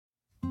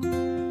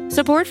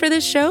Support for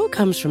this show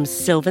comes from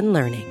Sylvan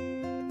Learning.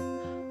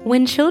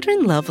 When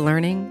children love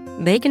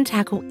learning, they can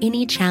tackle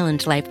any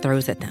challenge life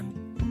throws at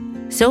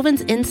them.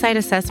 Sylvan's Insight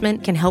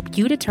Assessment can help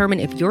you determine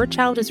if your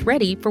child is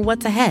ready for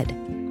what's ahead.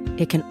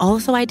 It can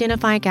also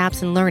identify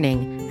gaps in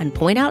learning and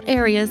point out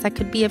areas that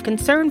could be of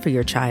concern for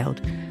your child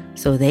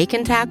so they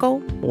can tackle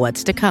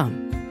what's to come.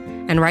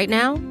 And right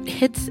now,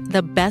 it's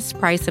the best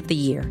price of the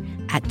year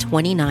at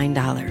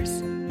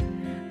 $29.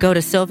 Go to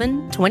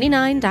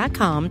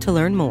sylvan29.com to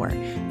learn more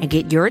and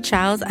get your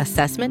child's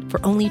assessment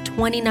for only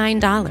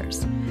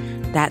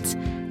 $29. That's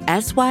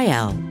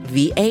SYLVAN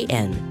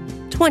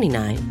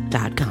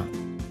 29.com.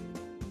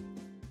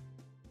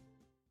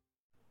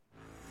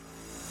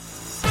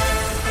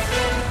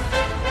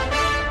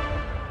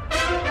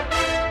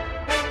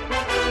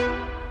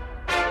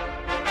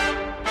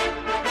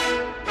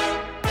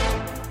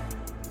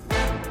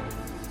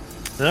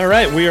 All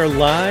right, we are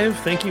live.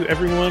 Thank you,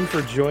 everyone,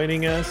 for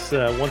joining us.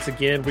 Once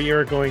again, we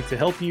are going to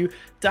help you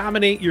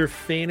dominate your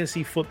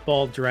fantasy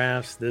football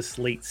drafts this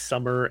late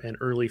summer and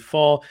early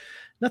fall.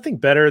 Nothing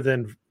better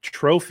than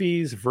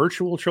trophies,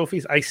 virtual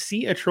trophies. I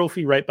see a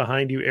trophy right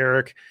behind you,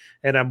 Eric,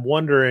 and I'm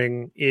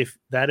wondering if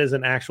that is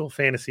an actual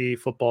fantasy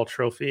football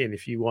trophy and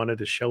if you wanted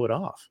to show it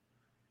off.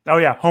 Oh,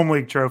 yeah, home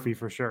league trophy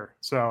for sure.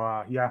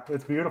 So, yeah,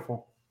 it's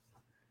beautiful.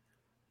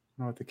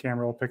 I don't know if the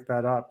camera will pick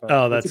that up.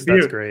 Oh, that's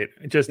great.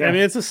 I mean,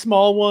 it's a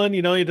small one,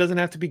 it doesn't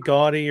have to be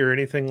gaudy or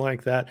anything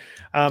like that.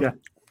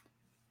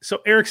 So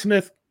Eric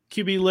Smith,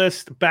 QB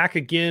list back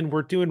again.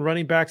 We're doing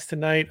running backs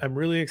tonight. I'm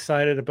really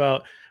excited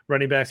about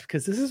running backs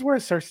because this is where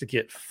it starts to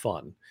get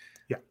fun.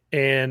 Yeah.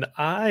 And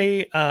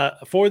I,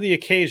 for the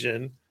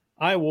occasion,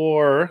 I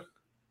wore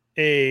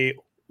a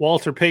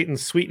Walter Payton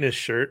Sweetness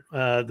shirt,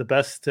 the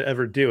best to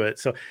ever do it.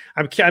 So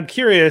I'm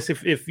curious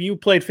if you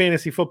played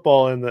fantasy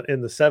football in the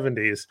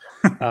 70s,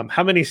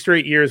 how many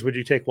straight years would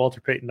you take Walter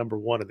Payton number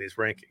one in these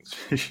rankings?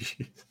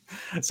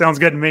 Sounds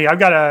good to me. I've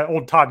got an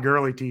old Todd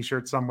Gurley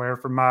t-shirt somewhere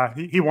from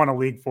he won a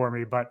league for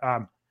me, but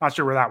not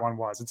sure where that one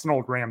was. It's an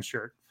old Rams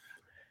shirt.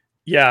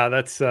 Yeah,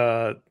 that's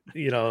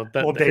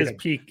his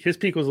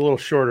peak was a little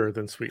shorter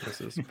than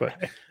Sweetness's,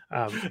 but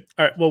all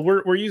right. Well,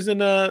 we're using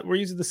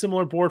the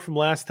similar board from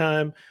last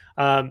time.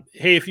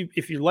 Hey,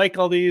 if you like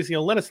all these,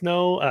 let us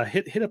know.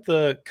 Hit up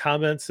the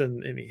comments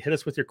and hit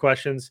us with your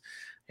questions.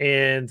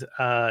 And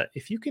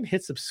if you can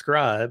hit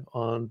subscribe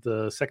on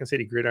the Second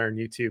City Gridiron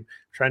YouTube,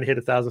 trying to hit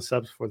 1,000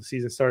 subs before the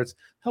season starts,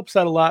 helps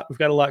out a lot. We've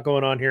got a lot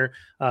going on here.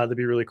 That'd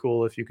be really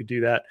cool if you could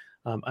do that.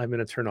 I'm going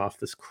to turn off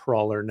this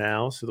crawler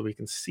now so that we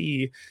can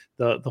see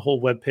the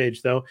whole web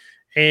page, though.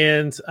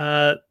 And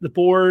the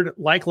board,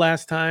 like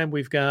last time,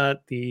 we've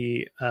got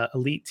the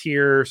elite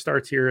tier,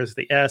 star tier as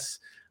the S,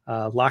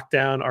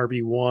 lockdown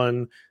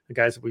RB1, the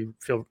guys that we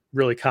feel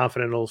really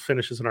confident will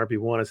finish as an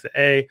RB1 as the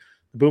A,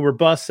 the boomer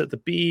busts at the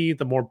B,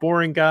 the more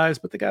boring guys,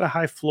 but they got a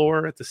high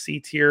floor at the C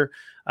tier.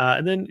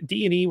 And then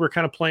D and E, we're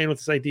kind of playing with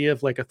this idea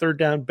of like a third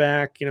down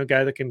back,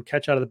 guy that can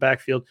catch out of the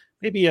backfield.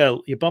 Maybe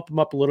you bump them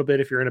up a little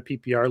bit if you're in a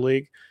PPR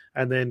league.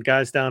 And then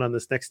guys down on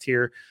this next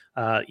tier,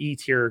 E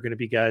tier, are going to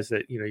be guys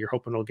that, you're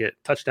hoping will get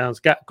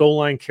touchdowns, got goal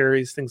line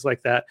carries, things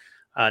like that.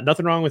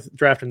 Nothing wrong with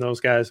drafting those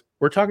guys.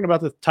 We're talking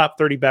about the top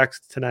 30 backs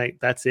tonight.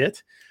 That's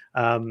it.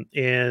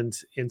 And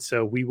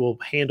so we will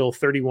handle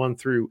 31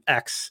 through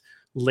X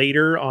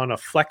later on a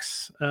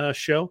flex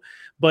show.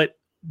 But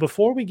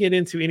before we get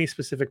into any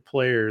specific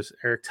players,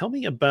 Eric, tell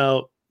me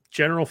about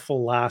general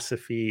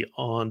philosophy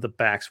on the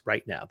backs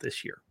right now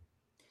this year.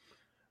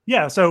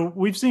 Yeah, so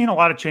we've seen a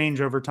lot of change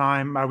over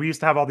time. We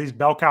used to have all these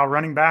bell cow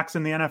running backs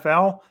in the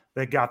NFL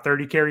that got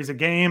 30 carries a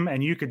game,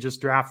 and you could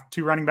just draft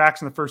 2 running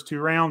backs in the first 2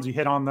 rounds. You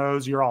hit on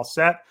those, you're all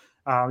set.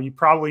 You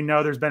probably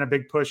know there's been a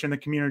big push in the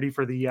community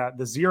for the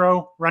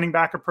zero running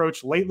back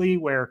approach lately,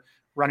 where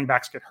running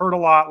backs get hurt a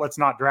lot. Let's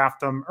not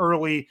draft them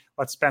early.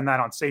 Let's spend that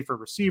on safer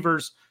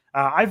receivers.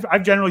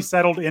 I've generally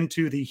settled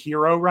into the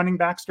hero running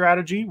back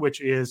strategy,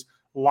 which is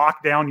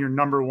lock down your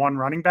number 1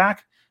 running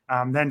back.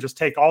 Then just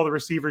take all the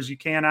receivers you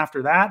can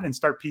after that and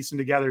start piecing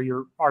together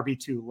your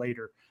RB2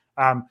 later.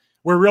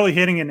 We're really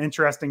hitting an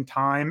interesting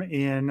time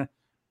in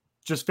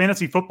just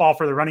fantasy football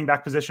for the running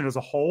back position as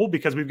a whole,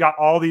 because we've got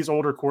all these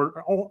older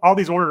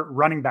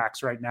running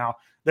backs right now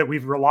that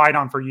we've relied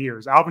on for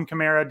years. Alvin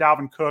Kamara,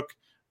 Dalvin Cook,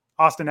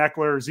 Austin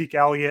Eckler, Zeke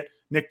Elliott,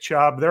 Nick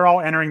Chubb. They're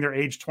all entering their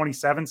age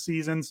 27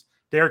 seasons.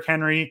 Derrick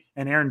Henry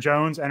and Aaron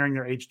Jones entering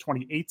their age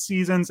 28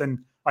 seasons. And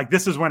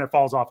this is when it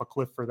falls off a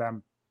cliff for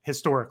them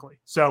historically.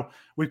 So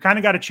we've kind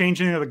of got a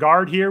changing of the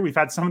guard here. We've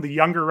had some of the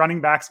younger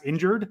running backs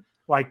injured,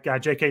 like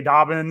J.K.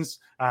 Dobbins,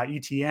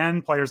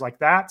 ETN, players like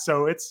that.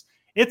 So it's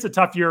a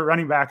tough year at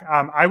running back.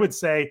 I would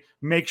say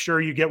make sure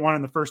you get one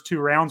in the first 2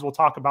 rounds. We'll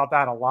talk about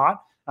that a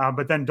lot,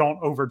 but then don't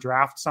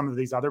overdraft some of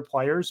these other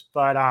players.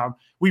 But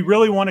we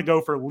really want to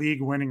go for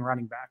league-winning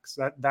running backs.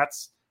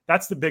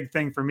 That's the big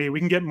thing for me. We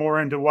can get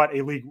more into what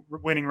a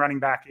league-winning running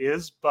back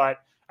is, but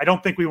I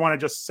don't think we want to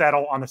just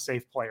settle on the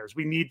safe players.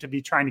 We need to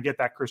be trying to get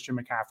that Christian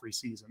McCaffrey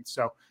season.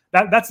 So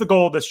that's the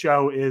goal of this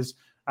show is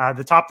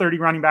the top 30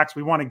 running backs.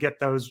 We want to get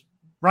those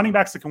running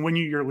backs that can win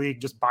you your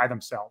league just by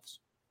themselves.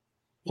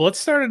 Well, let's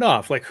start it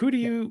off. Like, who do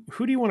you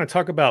want to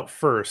talk about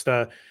first?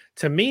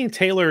 To me,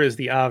 Taylor is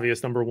the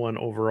obvious number one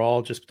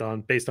overall, just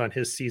based on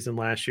his season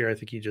last year. I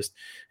think he just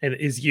and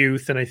his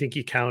youth, and I think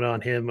you count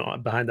on him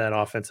behind that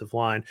offensive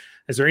line.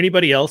 Is there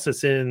anybody else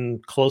that's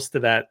in close to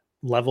that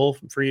level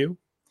for you?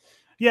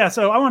 Yeah,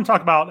 so I want to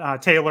talk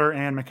about Taylor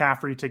and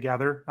McCaffrey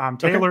together.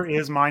 Taylor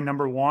is my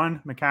number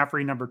one,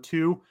 McCaffrey number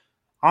two.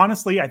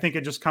 Honestly, I think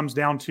it just comes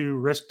down to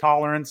risk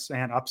tolerance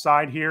and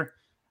upside here.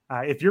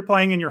 If you're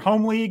playing in your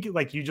home league,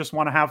 like you just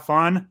want to have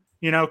fun,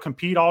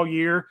 compete all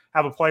year,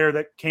 have a player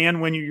that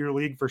can win you your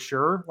league for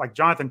sure. Like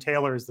Jonathan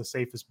Taylor is the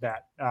safest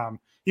bet.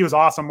 He was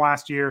awesome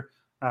last year,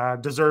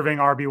 deserving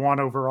RB1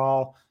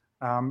 overall.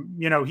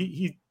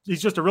 He's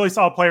just a really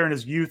solid player, and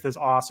his youth is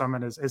awesome,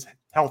 and his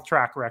health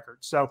track record.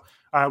 So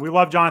we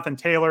love Jonathan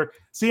Taylor.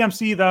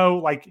 CMC, though,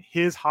 like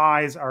his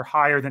highs are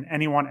higher than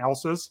anyone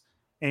else's,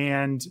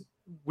 and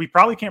we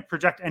probably can't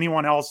project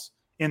anyone else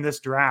in this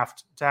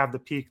draft to have the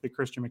peak that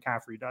Christian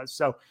McCaffrey does.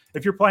 So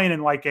if you're playing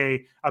in like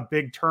a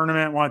big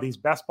tournament, one of these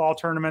best ball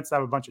tournaments that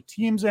have a bunch of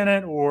teams in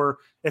it, or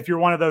if you're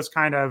one of those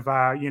kind of,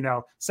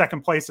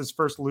 second place is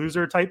first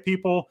loser type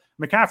people,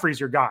 McCaffrey's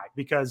your guy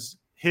because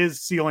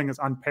his ceiling is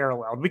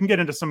unparalleled. We can get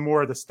into some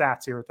more of the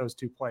stats here with those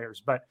two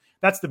players, but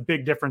that's the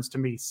big difference to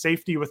me.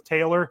 Safety with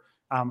Taylor,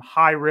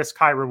 high risk,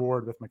 high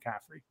reward with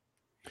McCaffrey.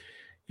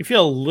 You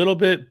feel a little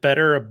bit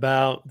better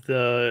about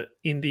the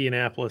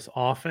Indianapolis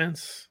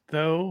offense,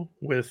 though,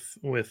 with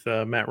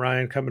Matt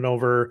Ryan coming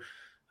over.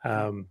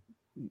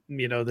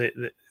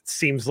 It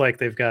seems like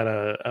they've got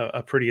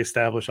a pretty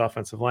established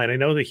offensive line. I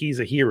know that he's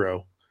a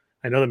hero.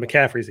 I know that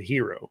McCaffrey's a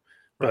hero,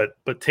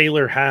 but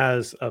Taylor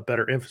has a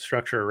better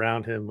infrastructure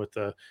around him with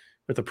a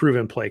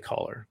proven play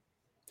caller.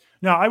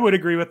 No, I would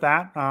agree with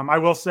that. I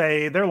will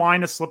say their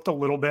line has slipped a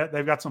little bit.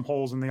 They've got some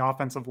holes in the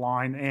offensive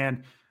line,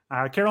 and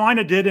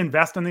Carolina did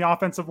invest in the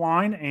offensive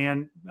line,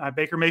 and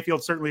Baker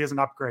Mayfield certainly is an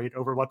upgrade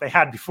over what they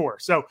had before.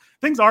 So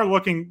things are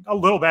looking a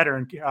little better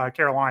in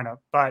Carolina.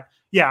 But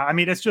yeah, I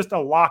mean, it's just a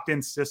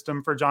locked-in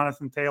system for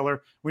Jonathan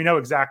Taylor. We know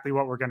exactly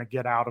what we're going to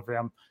get out of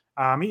him.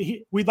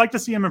 We'd like to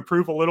see him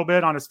improve a little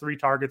bit on his 3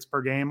 targets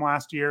per game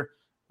last year,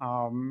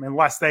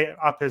 unless they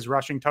up his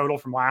rushing total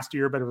from last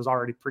year, but it was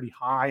already pretty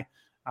high.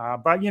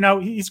 But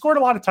he scored a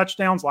lot of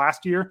touchdowns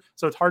last year,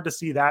 so it's hard to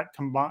see that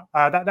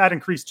that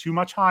increase too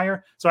much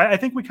higher. So I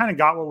think we kind of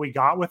got what we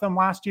got with him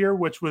last year,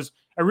 which was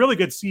a really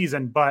good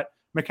season. But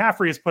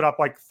McCaffrey has put up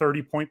like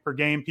 30 point per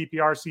game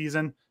PPR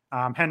season.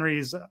 Taylor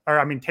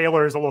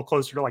is a little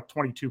closer to like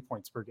 22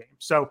 points per game.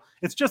 So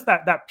it's just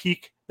that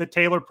peak that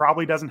Taylor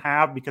probably doesn't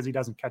have because he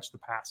doesn't catch the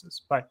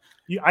passes. But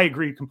I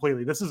agree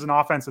completely. This is an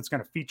offense that's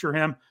going to feature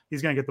him.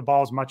 He's going to get the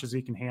ball as much as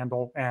he can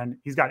handle, and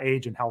he's got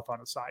age and health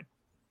on his side.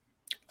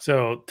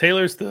 So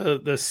Taylor's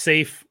the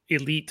safe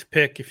elite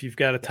pick if you've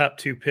got a top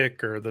 2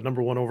 pick or the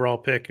number 1 overall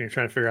pick and you're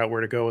trying to figure out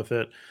where to go with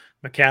it.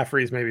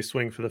 McCaffrey's maybe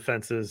swing for the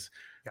fences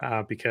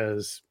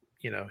because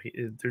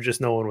there's just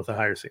no one with a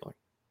higher ceiling.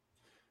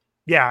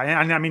 Yeah,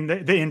 and I mean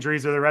the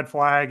injuries are the red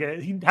flag.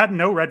 He had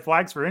no red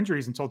flags for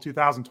injuries until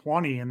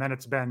 2020, and then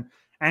it's been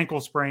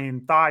ankle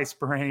sprain, thigh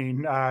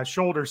sprain,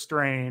 shoulder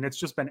strain. It's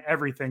just been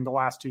everything the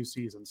last 2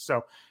 seasons.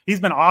 So he's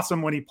been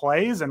awesome when he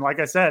plays. And like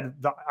I said,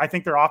 I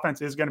think their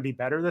offense is going to be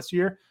better this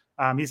year.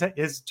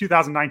 His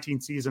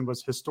 2019 season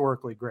was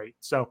historically great.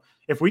 So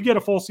if we get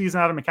a full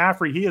season out of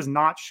McCaffrey, he has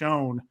not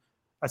shown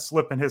a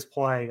slip in his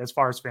play as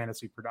far as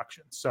fantasy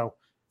production. So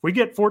if we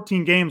get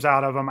 14 games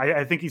out of him,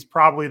 I think he's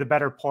probably the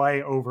better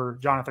play over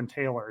Jonathan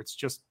Taylor. It's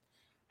just,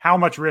 how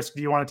much risk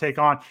do you want to take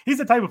on? He's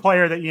the type of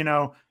player that,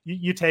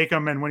 you take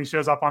him, and when he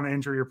shows up on the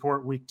injury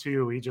report week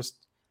 2, you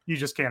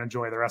just can't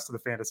enjoy the rest of the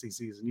fantasy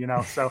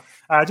season, So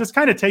just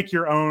kind of take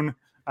your own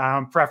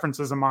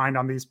preferences in mind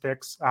on these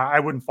picks. I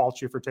wouldn't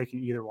fault you for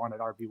taking either one at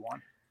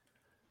RB1.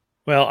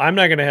 Well, I'm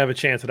not going to have a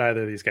chance at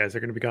either of these guys.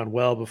 They're going to be gone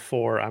well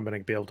before I'm going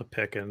to be able to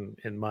pick in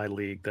my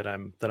league that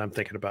I'm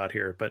thinking about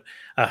here. But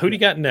who do you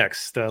got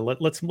next?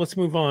 Let's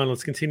move on.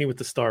 Let's continue with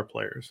the star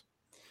players.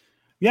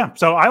 Yeah,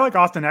 so I like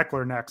Austin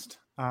Ekeler next.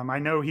 I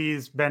know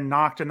he's been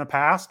knocked in the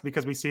past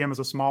because we see him as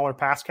a smaller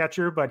pass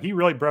catcher, but he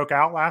really broke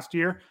out last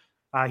year.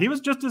 He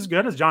was just as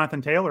good as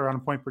Jonathan Taylor on a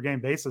point per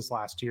game basis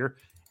last year.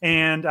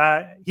 And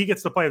he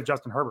gets to play with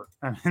Justin Herbert.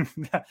 I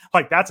mean,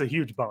 that's a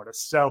huge bonus.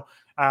 So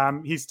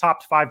he's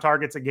topped 5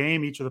 targets a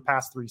game each of the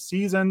past 3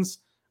 seasons.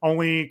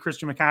 Only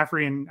Christian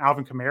McCaffrey and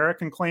Alvin Kamara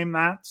can claim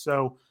that.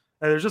 So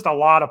there's just a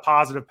lot of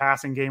positive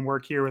passing game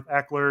work here with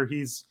Ekeler.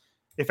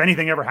 If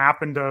anything ever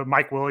happened to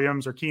Mike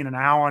Williams or Keenan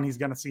Allen, he's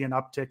going to see an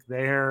uptick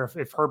there.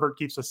 If Herbert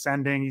keeps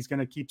ascending, he's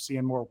going to keep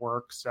seeing more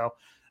work. So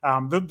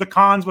the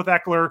cons with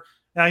Ekeler,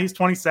 he's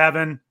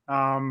 27.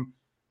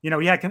 He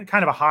had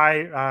kind of a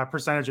high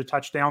percentage of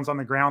touchdowns on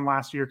the ground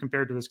last year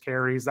compared to his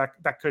carries.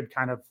 That could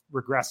kind of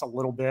regress a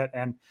little bit.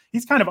 And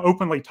he's kind of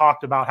openly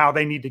talked about how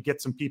they need to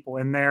get some people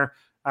in there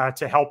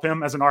to help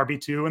him as an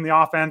RB2 in the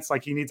offense.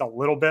 Like he needs a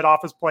little bit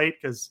off his plate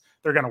because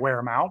they're going to wear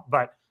him out.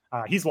 But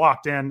he's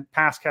locked in,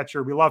 pass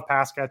catcher. We love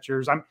pass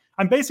catchers.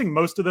 I'm basing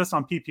most of this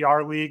on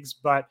PPR leagues,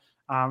 but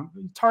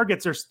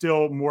targets are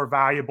still more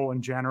valuable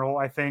in general.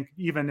 I think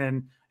even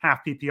in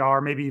half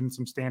PPR, maybe even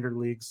some standard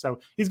leagues. So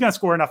he's going to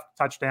score enough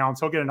touchdowns.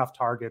 He'll get enough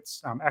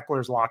targets.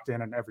 Eckler's locked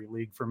in every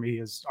league for me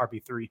as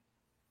RB3.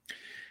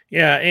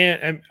 Yeah,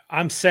 and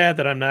I'm sad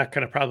that I'm not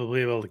going to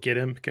probably be able to get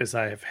him because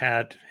I have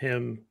had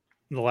him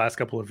in the last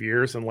couple of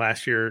years, and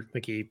last year I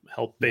think he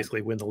helped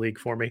basically win the league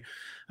for me.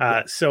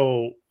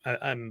 So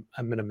I'm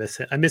going to miss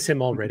him. I miss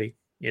him already.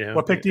 You know,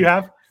 what pick do you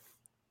have?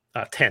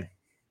 10.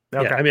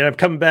 Okay. Yeah, I mean, I'm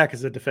coming back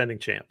as a defending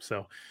champ.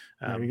 So,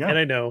 There you go. and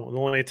I know I'm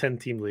only a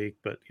 10-team league,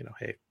 but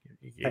hey,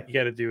 you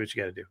got to do what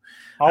you got to do.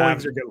 All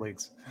leagues are good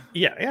leagues.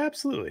 Yeah,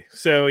 absolutely.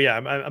 So yeah,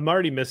 I'm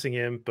already missing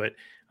him, but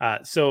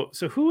so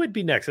who would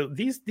be next? So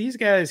these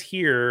guys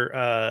here,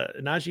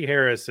 Najee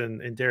Harris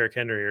and Derrick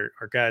Henry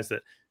are guys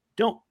that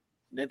don't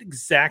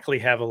exactly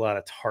have a lot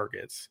of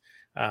targets.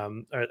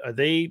 Are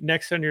they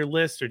next on your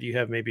list, or do you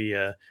have maybe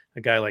a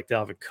guy like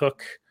Dalvin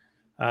Cook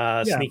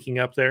sneaking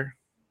up there?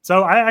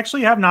 So I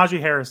actually have Najee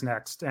Harris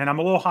next, and I'm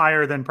a little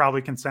higher than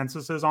probably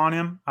consensus is on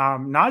him.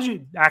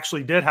 Najee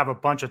actually did have a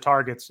bunch of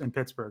targets in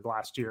Pittsburgh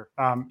last year.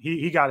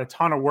 He got a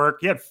ton of work.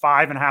 He had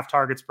 5.5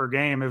 targets per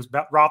game. It was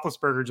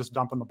Roethlisberger just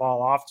dumping the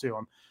ball off to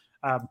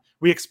him.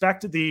 We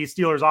expected the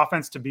Steelers'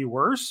 offense to be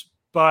worse,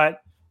 but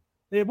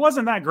it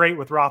wasn't that great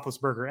with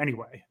Roethlisberger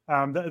anyway.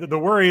 The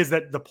worry is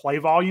that the play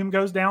volume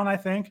goes down, I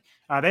think.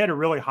 They had a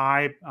really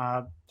high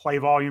play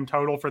volume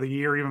total for the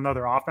year, even though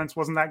their offense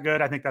wasn't that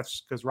good. I think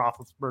that's because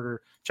Roethlisberger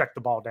checked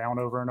the ball down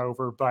over and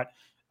over. But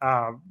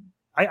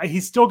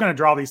he's still going to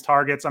draw these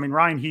targets. I mean,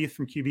 Ryan Heath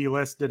from QB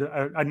List did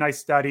a nice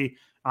study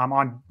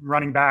on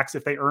running backs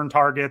if they earn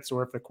targets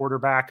or if the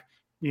quarterback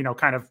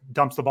kind of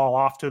dumps the ball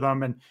off to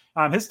them.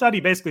 And his study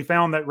basically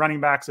found that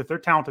running backs, if they're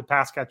talented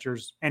pass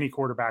catchers, any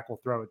quarterback will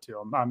throw it to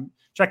them.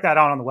 Check that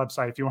out on the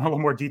website if you want a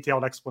little more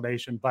detailed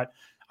explanation. But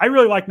I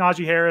really like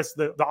Najee Harris.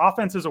 The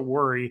offense is a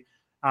worry,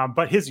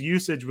 but his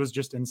usage was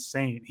just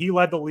insane. He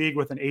led the league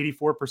with an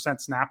 84%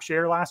 snap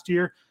share last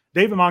year.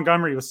 David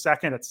Montgomery was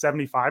second at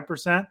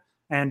 75%,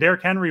 and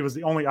Derrick Henry was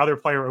the only other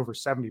player over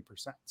 70%.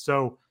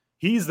 So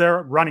he's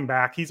their running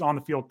back. He's on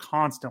the field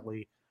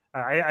constantly.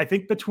 I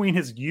think between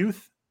his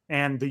youth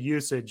and the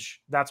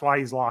usage, that's why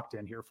he's locked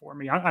in here for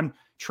me. I'm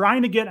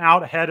trying to get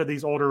out ahead of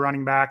these older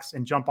running backs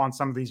and jump on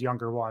some of these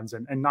younger ones.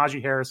 And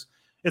Najee Harris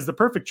is the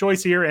perfect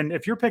choice here. And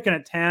if you're picking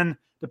at 10,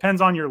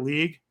 depends on your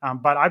league.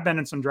 But I've been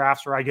in some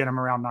drafts where I get him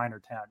around 9 or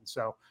 10.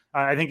 So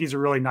I think he's a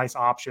really nice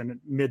option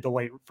mid to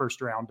late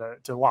first round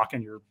to lock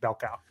in your bell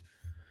cow.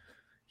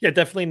 Yeah,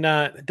 definitely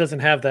not. It doesn't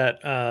have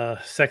that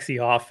sexy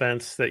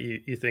offense that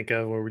you think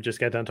of where we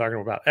just got done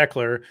talking about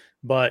Eckler,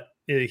 but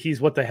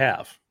he's what they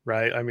have,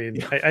 right? I mean,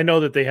 yeah. I know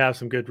that they have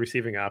some good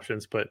receiving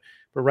options, but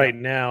right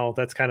now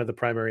that's kind of the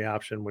primary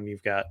option when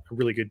you've got a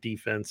really good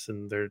defense,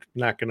 and they're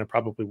not going to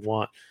probably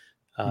want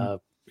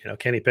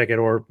Kenny Pickett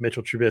or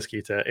Mitchell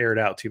Trubisky to air it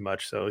out too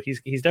much. So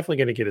he's definitely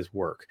going to get his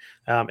work,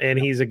 and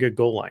he's a good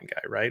goal line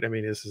guy, right? I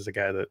mean, this is a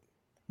guy that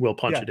will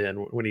punch it in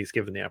when he's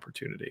given the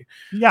opportunity.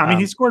 Yeah, I mean,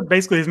 he scored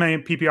basically as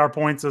many PPR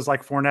points as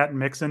like Fournette and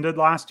Mixon did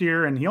last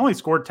year, and he only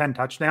scored 10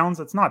 touchdowns.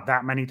 It's not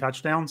that many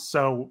touchdowns.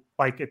 So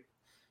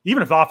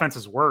even if the offense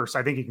is worse,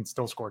 I think he can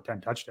still score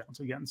 10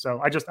 touchdowns again. So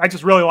I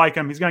just really like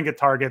him. He's going to get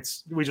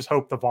targets. We just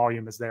hope the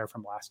volume is there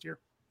from last year.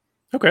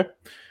 Okay.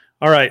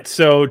 All right.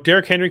 So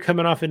Derrick Henry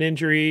coming off an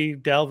injury,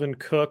 Dalvin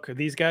Cook, are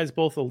these guys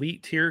both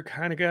elite tier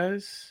kind of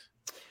guys?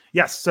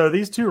 Yes. So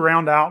these two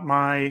round out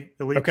my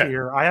elite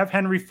tier. I have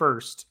Henry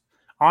first.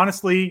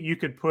 Honestly, you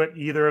could put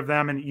either of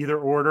them in either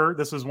order.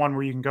 This is one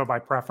where you can go by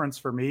preference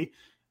for me.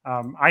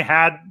 I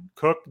had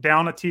Cook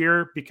down a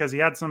tier because he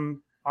had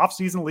some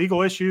offseason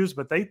legal issues,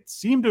 but they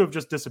seem to have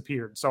just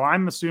disappeared. So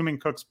I'm assuming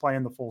Cook's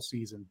playing the full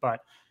season.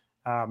 But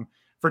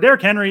for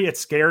Derrick Henry, it's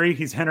scary.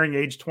 He's entering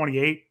age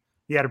 28.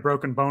 He had a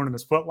broken bone in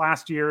his foot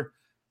last year.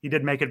 He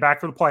did make it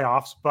back for the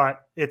playoffs,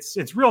 but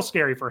it's real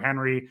scary for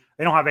Henry.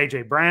 They don't have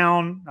A.J.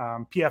 Brown.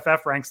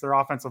 PFF ranks their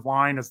offensive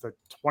line as the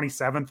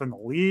 27th in the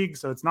league,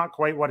 so it's not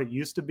quite what it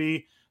used to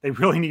be. They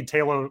really need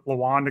Taylor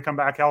Lewan to come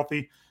back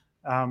healthy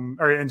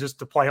and just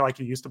to play like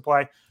he used to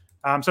play.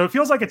 So it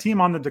feels like a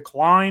team on the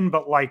decline,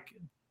 but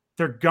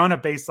they're going to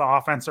base the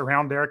offense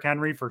around Derrick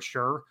Henry for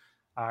sure.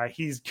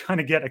 He's going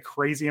to get a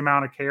crazy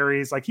amount of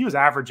carries. He was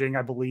averaging,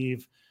 I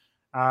believe,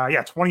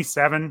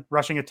 27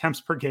 rushing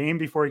attempts per game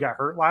before he got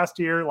hurt last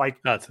year.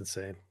 That's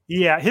insane.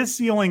 Yeah, his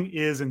ceiling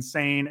is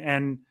insane.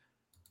 And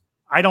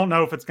I don't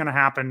know if it's going to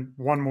happen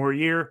one more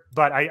year,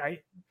 but I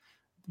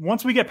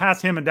once we get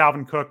past him and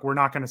Dalvin Cook, we're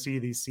not going to see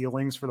these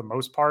ceilings for the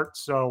most part.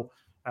 So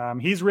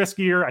he's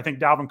riskier. I think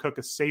Dalvin Cook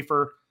is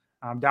safer.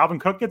 Dalvin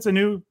Cook gets a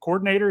new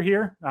coordinator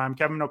here,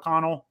 Kevin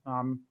O'Connell.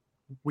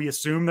 We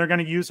assume they're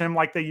going to use him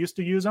like they used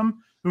to use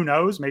him. Who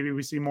knows? Maybe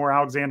we see more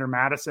Alexander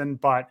Madison,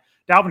 but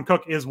Dalvin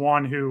Cook is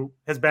one who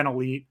has been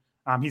elite.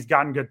 He's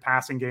gotten good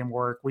passing game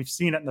work. We've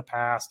seen it in the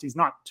past. He's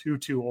not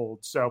too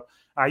old. So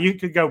you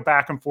could go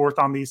back and forth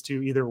on these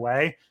two either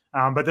way.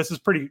 But this is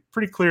pretty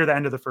clear the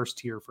end of the first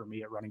tier for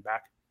me at running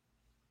back.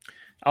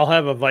 I'll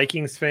have a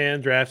Vikings fan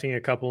drafting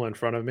a couple in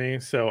front of me,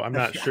 so I'm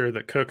not sure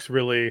that Cook's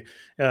really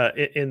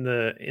in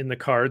the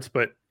cards.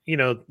 But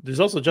there's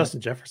also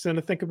Justin Jefferson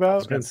to think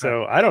about. And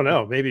so I don't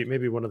know,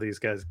 maybe one of these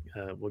guys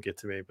will get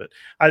to me, but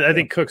I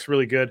think Cook's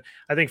really good.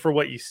 I think for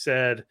what you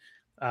said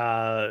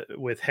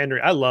with Henry,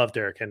 I love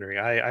Derrick Henry.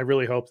 I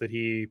really hope that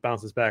he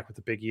bounces back with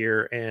a big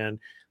year and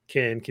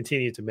can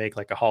continue to make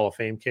like a Hall of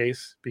Fame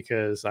case,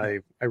 because I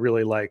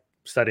really like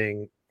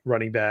studying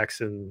running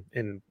backs and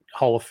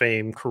Hall of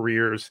Fame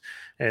careers,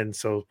 and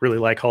so really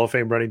like Hall of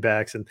Fame running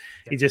backs. And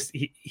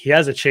he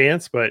has a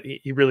chance, but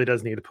he really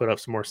does need to put up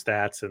some more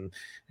stats and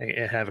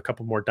have a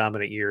couple more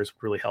dominant years,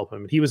 really help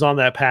him. He was on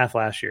that path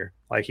last year,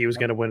 like he was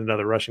going to win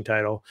another rushing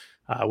title.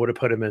 Would have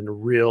put him in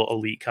real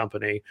elite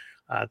company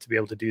to be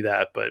able to do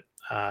that. But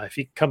if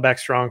he can come back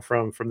strong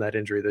from that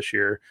injury this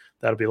year,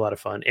 that'll be a lot of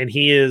fun. And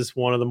he is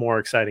one of the more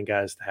exciting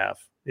guys to have.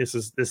 This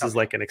is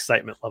like an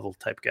excitement level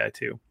type guy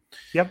too.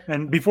 Yep.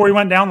 And before he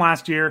went down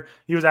last year,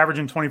 he was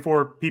averaging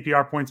 24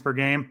 PPR points per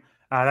game.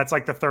 That's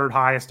like the third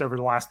highest over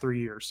the last 3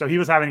 years. So he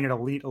was having an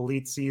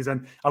elite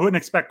season. I wouldn't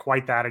expect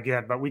quite that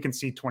again, but we can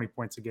see 20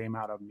 points a game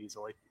out of him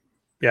easily.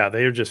 Yeah,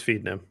 they are just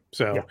feeding him.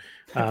 So,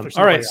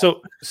 all right.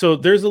 So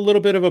there's a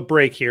little bit of a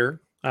break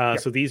here.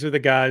 So these are the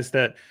guys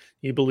that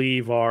you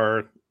believe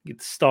are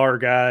star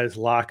guys.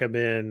 Lock them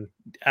in.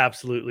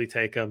 Absolutely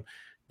take them.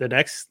 The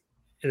next,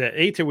 the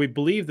A tier, we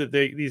believe that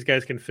these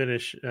guys can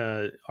finish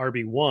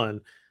RB1.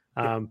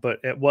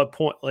 But at what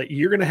point, like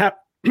you're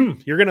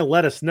gonna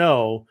let us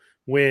know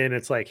when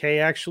it's like, hey,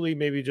 actually,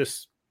 maybe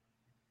just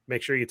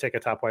make sure you take a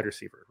top wide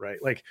receiver, right?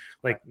 Like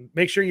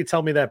make sure you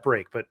tell me that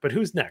break. But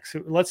who's next?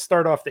 Let's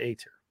start off the A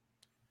tier.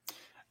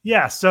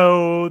 Yeah,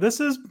 so this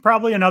is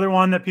probably another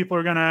one that people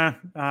are gonna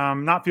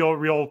not feel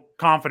real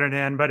confident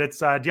in, but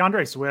it's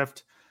DeAndre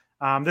Swift.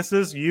 This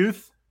is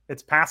youth.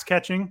 It's pass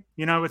catching.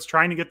 It's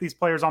trying to get these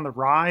players on the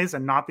rise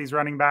and not these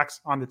running backs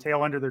on the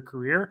tail end of their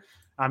career.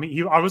 I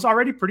mean, I was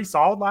already pretty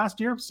solid last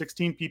year,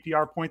 16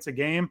 PPR points a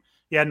game.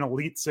 He had an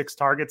elite 6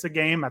 targets a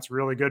game. That's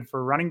really good for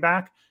a running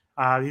back.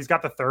 He's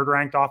got the 3rd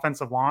ranked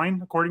offensive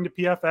line, according to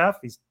PFF.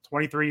 He's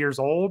 23 years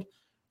old.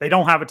 They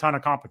don't have a ton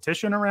of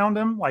competition around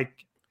him.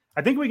 Like,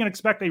 I think we can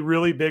expect a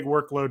really big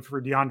workload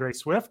for DeAndre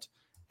Swift.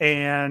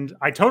 And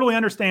I totally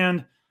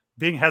understand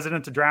being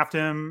hesitant to draft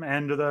him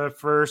end of the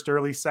 1st,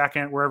 early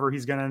 2nd, wherever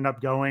he's going to end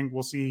up going.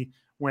 We'll see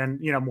when,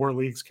 more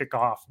leagues kick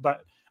off.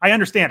 But I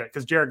understand it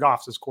because Jared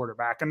Goff's his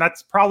quarterback, and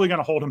that's probably going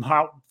to hold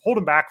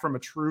him back from a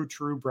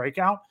true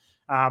breakout.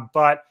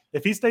 But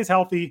if he stays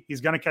healthy,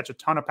 he's going to catch a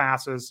ton of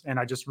passes, and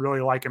I just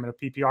really like him in a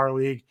PPR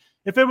league.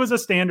 If it was a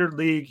standard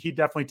league, he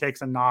definitely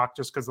takes a knock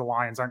just because the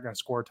Lions aren't going to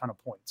score a ton of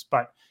points.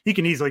 But he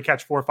can easily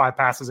catch 4 or 5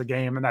 passes a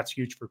game, and that's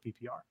huge for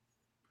PPR.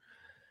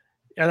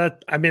 Yeah,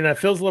 that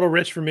feels a little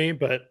rich for me,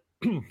 but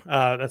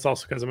that's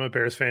also because I'm a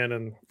Bears fan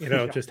and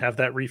just have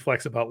that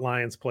reflex about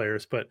Lions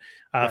players. But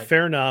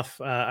fair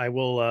enough. I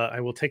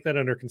will take that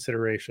under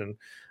consideration.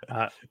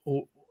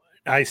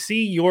 I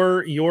see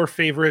your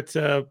favorite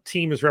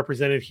team is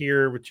represented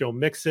here with Joe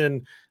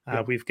Mixon.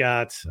 We've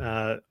got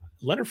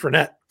Leonard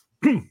Fournette,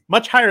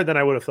 much higher than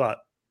I would have thought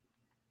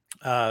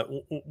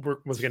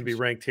was going to be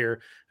ranked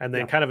here, and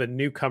then kind of a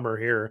newcomer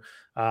here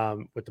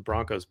with the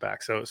Broncos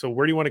back. So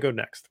where do you want to go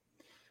next?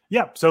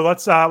 Yeah, so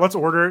let's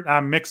order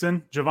it.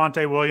 Mixon,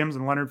 Javonte Williams,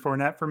 and Leonard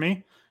Fournette for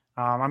me.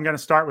 I'm going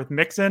to start with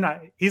Mixon.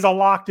 He's a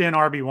locked-in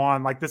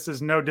RB1. Like, this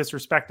is no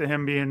disrespect to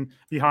him being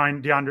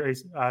behind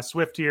DeAndre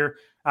Swift here.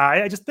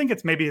 I just think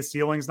it's maybe his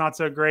ceiling's not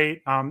so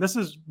great. This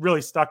has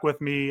really stuck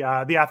with me.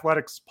 The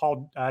Athletic's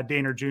Paul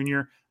Dehner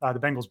Jr., the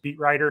Bengals beat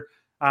writer,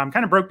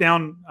 kind of broke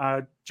down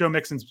Joe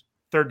Mixon's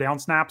 3rd down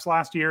snaps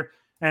last year.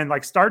 And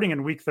like starting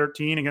in week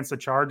 13 against the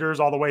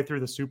Chargers all the way through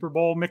the Super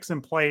Bowl,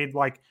 Mixon played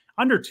like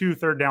under 2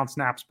 3rd down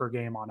snaps per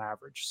game on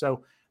average.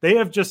 So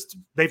they've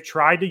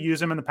tried to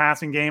use him in the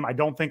passing game. I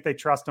don't think they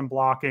trust him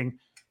blocking.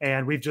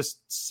 And we've just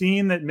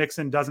seen that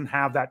Mixon doesn't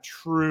have that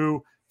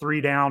true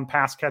 3-down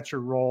pass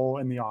catcher role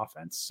in the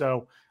offense.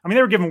 So, I mean,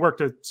 they were giving work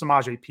to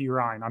Samaje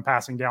Perine on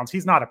passing downs.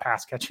 He's not a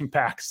pass catching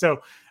back.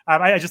 So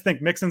I just think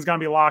Mixon's going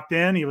to be locked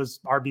in. He was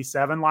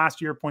RB7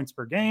 last year, points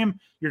per game.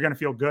 You're going to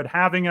feel good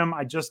having him.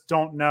 I just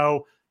don't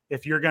know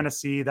if you're going to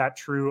see that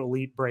true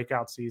elite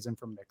breakout season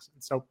from Mixon.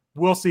 So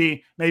we'll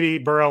see. Maybe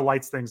Burrow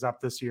lights things up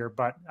this year,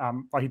 but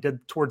like he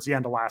did towards the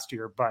end of last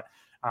year. But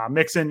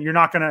Mixon,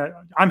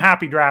 I'm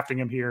happy drafting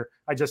him here.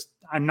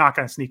 I'm not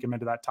going to sneak him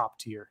into that top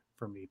tier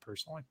for me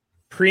personally.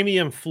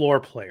 Premium floor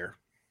player,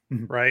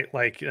 right?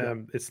 Like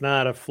it's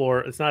not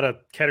a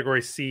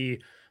category C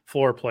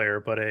floor player,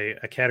 but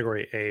a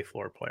category A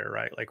floor player,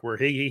 right? Like where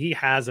he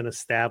has an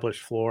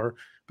established floor,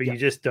 but you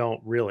just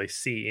don't really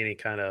see any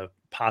kind of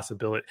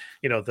possibility.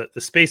 The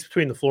space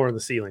between the floor and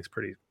the ceiling is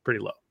pretty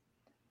low.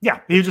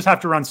 Yeah, you just have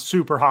to run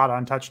super hot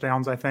on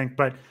touchdowns, I think.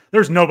 But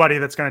there's nobody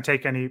that's going to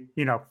take any,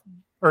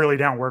 early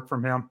down work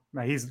from him.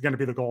 He's going to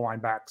be the goal line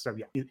back. So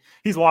yeah,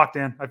 he's locked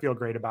in. I feel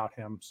great about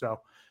him. So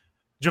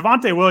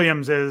Javonte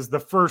Williams is the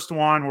first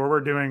one where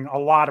we're doing a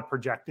lot of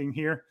projecting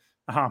here.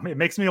 It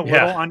makes me a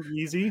little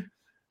uneasy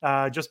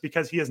just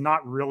because he has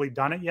not really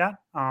done it yet.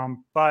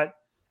 But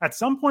at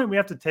some point we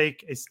have to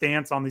take a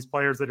stance on these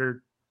players that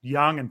are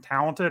young and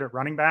talented at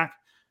running back.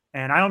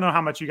 And I don't know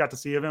how much you got to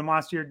see of him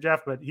last year,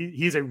 Jeff, but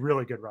he's a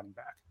really good running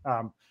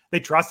back. They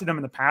trusted him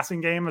in the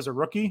passing game as a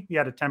rookie. He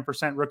had a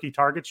 10% rookie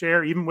target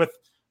share, even with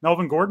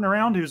Melvin Gordon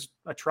around, who's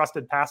a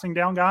trusted passing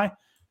down guy.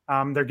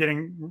 They're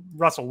getting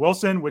Russell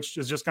Wilson, which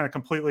is just going to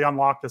completely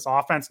unlock this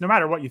offense. No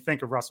matter what you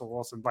think of Russell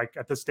Wilson, like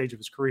at this stage of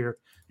his career,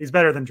 he's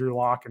better than Drew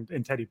Lock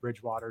and Teddy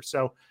Bridgewater.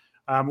 So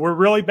we're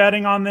really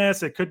betting on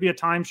this. It could be a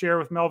timeshare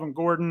with Melvin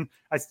Gordon.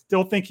 I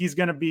still think he's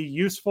going to be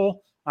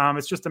useful.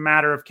 It's just a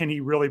matter of, can he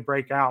really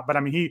break out? But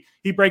I mean,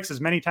 he breaks as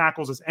many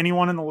tackles as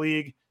anyone in the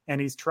league, and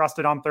he's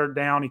trusted on third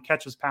down. He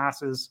catches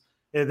passes.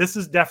 This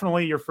is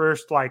definitely your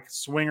first like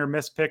swing or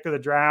miss pick of the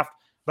draft.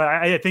 But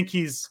I think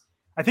he's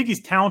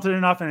talented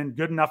enough and in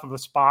good enough of a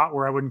spot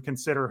where I wouldn't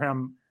consider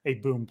him a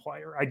boom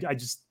player.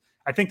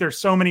 I think there's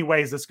so many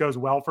ways this goes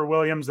well for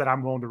Williams that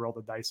I'm willing to roll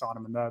the dice on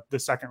him in the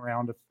second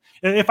round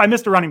if I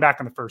missed a running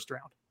back in the first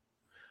round.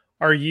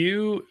 Are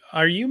you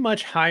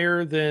much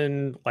higher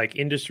than like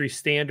industry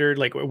standard?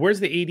 Like, where's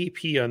the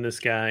ADP on this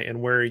guy,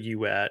 and where are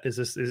you at? Is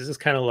this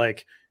kind of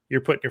like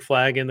you're putting your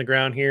flag in the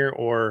ground here,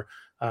 or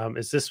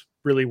is this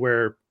really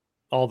where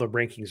all the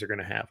rankings are going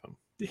to have him?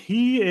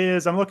 He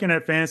is. I'm looking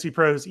at Fantasy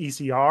Pros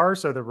ECR,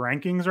 so the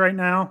rankings right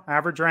now,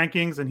 average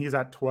rankings, and he's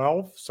at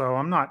 12. So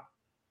I'm not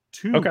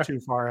too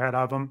far ahead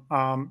of him.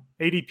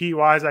 ADP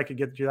wise, I could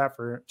get you that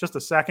for just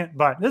a second,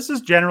 but this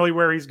is generally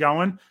where he's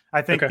going.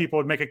 I think people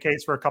would make a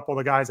case for a couple of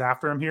the guys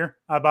after him here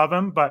above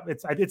him, but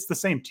it's the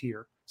same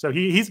tier. So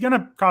he's going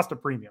to cost a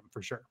premium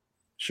for sure.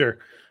 Sure.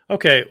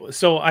 Okay.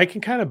 So I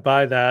can kind of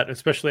buy that,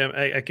 especially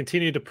I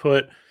continue to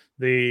put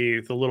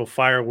the little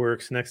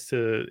fireworks next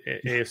to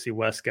AFC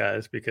West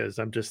guys, because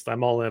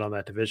I'm all in on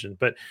that division,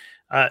 but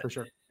for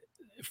sure.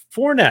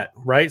 Fournette,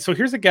 right? So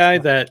here's a guy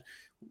that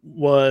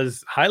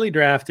was highly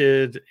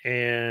drafted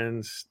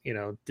and,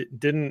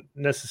 didn't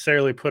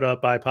necessarily put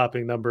up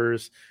eye-popping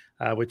numbers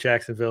with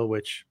Jacksonville,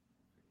 which,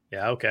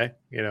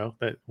 that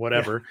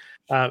whatever.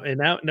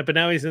 Yeah. But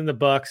now he's in the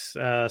Bucks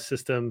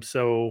system.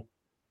 So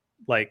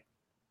like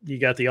you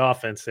got the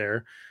offense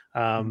there.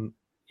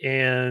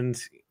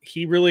 And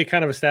he really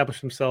kind of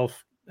established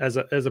himself as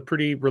a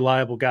pretty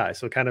reliable guy.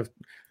 So kind of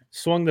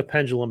swung the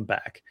pendulum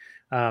back.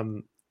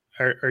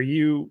 Are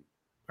you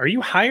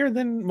higher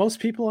than most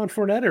people on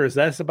Fournette, or is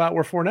that about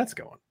where Fournette's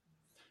going?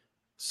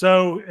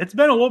 So it's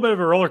been a little bit of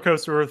a roller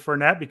coaster with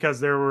Fournette because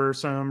there were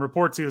some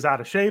reports he was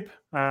out of shape,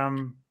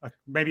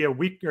 maybe a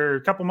week or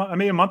a couple months,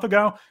 maybe a month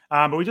ago.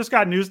 But we just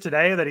got news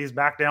today that he's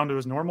back down to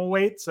his normal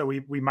weight. So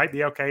we might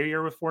be okay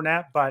here with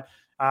Fournette. But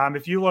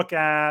if you look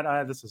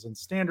at, this is in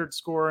standard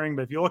scoring,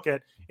 but if you look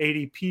at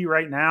ADP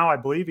right now, I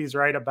believe he's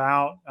right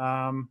about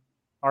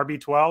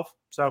RB12.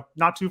 So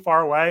not too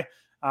far away.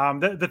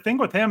 The thing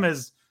with him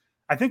is,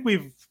 I think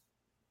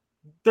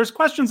there's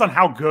questions on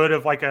how good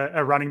of like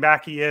a running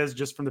back he is,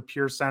 just from the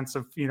pure sense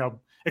of,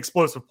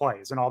 explosive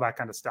plays and all that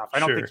kind of stuff. I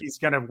don't think he's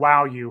going to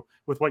wow you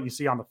with what you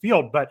see on the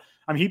field, but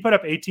he put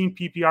up 18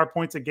 PPR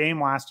points a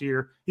game last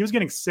year. He was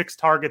getting 6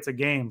 targets a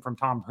game from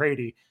Tom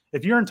Brady.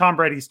 If you're in Tom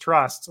Brady's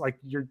trust, like,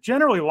 you're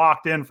generally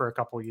locked in for a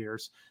couple of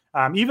years.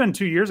 Even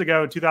 2 years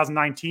ago,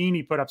 2019,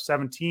 he put up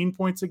 17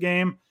 points a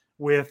game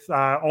with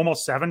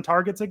almost 7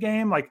 targets a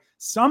game. Like,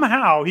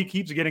 somehow he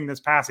keeps getting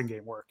this passing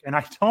game work. And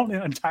I don't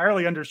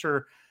entirely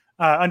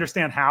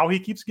understand how he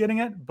keeps getting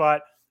it,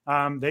 but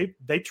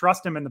they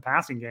trust him in the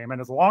passing game.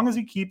 And as long as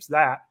he keeps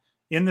that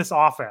in this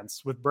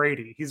offense with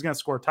Brady, he's going to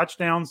score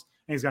touchdowns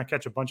and he's going to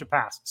catch a bunch of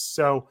passes.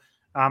 So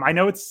I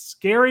know it's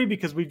scary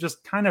because we've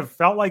just kind of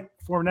felt like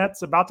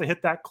Fournette's about to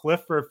hit that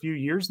cliff for a few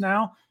years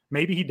now.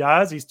 Maybe he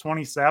does. He's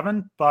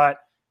 27, but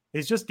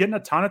he's just getting a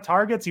ton of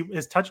targets.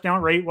 His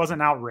touchdown rate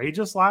wasn't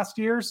outrageous last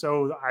year,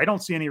 so I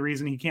don't see any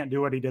reason he can't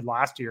do what he did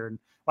last year. And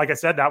like I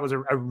said, that was a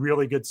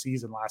really good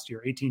season last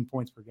year, 18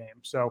 points per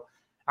game. So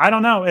I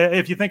don't know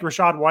if you think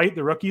Rachaad White,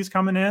 the rookie's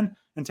coming in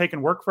and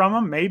taking work from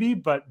him, maybe,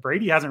 but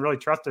Brady hasn't really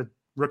trusted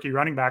rookie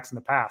running backs in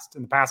the past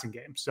in the passing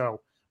game.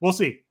 So we'll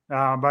see.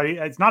 But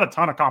it's not a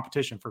ton of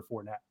competition for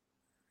Fournette.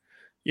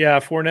 Yeah,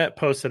 Fournette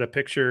posted a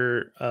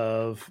picture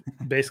of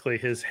basically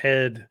his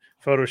head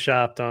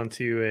photoshopped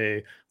onto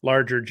a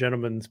larger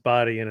gentleman's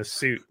body in a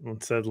suit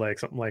and said like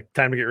something like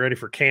 "time to get ready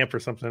for camp" or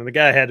something. And the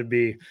guy had to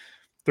be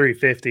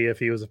 350 if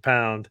he was a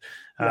pound.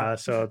 Yeah.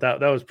 So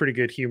that was pretty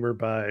good humor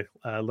by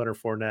Leonard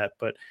Fournette.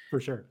 But for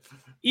sure,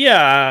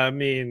 yeah, I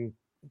mean,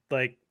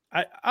 like,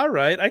 all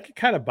right, I could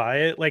kind of buy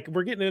it. Like,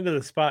 we're getting into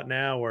the spot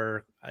now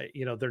where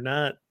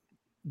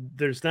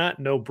there's not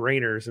no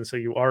brainers. And so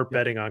you are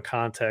betting on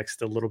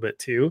context a little bit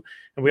too.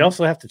 And we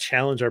also have to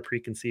challenge our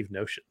preconceived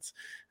notions.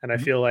 And I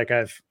feel like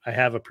I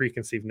have a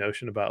preconceived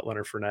notion about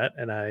Leonard Fournette,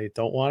 and I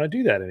don't want to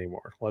do that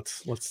anymore.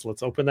 Let's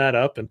open that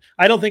up. And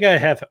I don't think I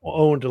have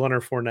owned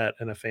Leonard Fournette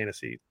in a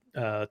fantasy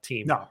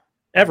team. No,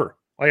 ever.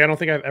 Like, I don't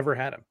think I've ever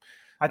had him.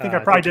 I think I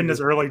probably did in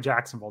his early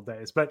Jacksonville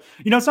days. But,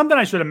 something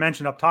I should have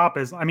mentioned up top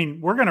is,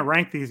 we're going to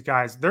rank these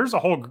guys. There are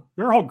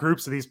whole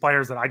groups of these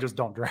players that I just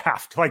don't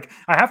draft. Like,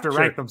 I have to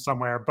rank them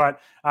somewhere.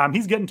 But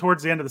he's getting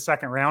towards the end of the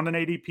second round in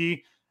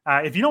ADP.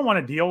 If you don't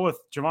want to deal with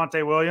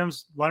Javonte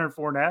Williams, Leonard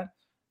Fournette,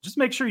 just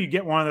make sure you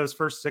get one of those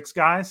first 6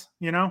 guys,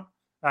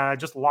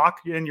 just lock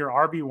in your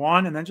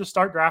RB1 and then just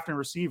start drafting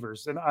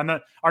receivers. And on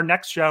our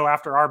next show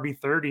after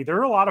RB30, there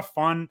are a lot of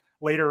fun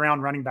later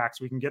round running backs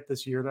we can get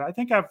this year that I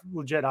think have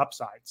legit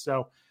upside.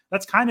 So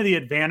that's kind of the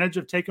advantage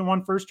of taking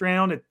one first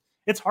round.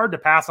 It's hard to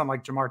pass on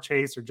like Jamar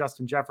Chase or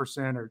Justin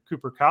Jefferson or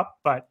Cooper Kupp,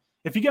 but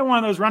if you get one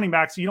of those running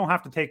backs, you don't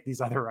have to take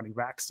these other running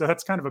backs. So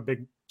that's kind of a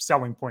big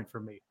selling point for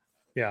me.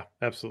 Yeah,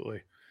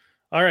 absolutely.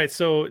 All right.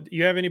 So do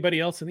you have anybody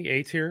else in the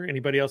A tier?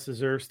 Anybody else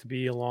deserves to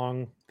be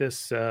along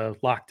this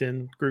locked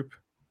in group?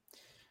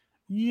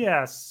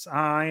 Yes,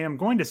 I am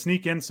going to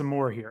sneak in some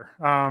more here.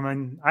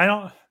 And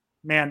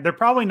they're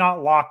probably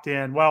not locked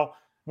in. Well,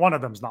 one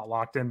of them's not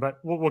locked in, but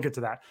we'll get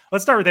to that.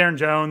 Let's start with Aaron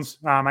Jones.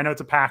 I know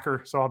it's a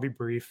Packer, so I'll be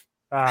brief.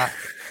 I've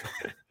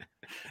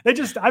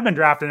been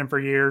drafting him for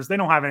years. They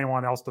don't have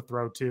anyone else to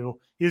throw to.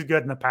 He's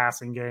good in the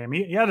passing game.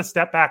 He had a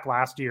step back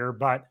last year,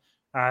 but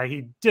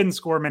he didn't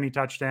score many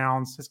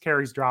touchdowns. His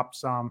carries dropped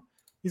some.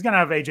 He's going to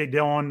have AJ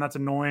Dillon. That's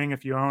annoying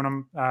if you own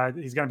him.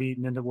 He's going to be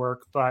eaten into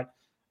work. But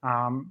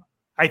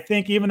I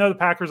think even though the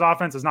Packers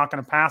offense is not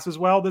going to pass as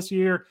well this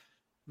year,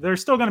 they're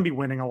still going to be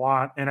winning a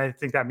lot. And I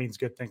think that means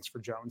good things for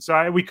Jones.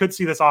 So we could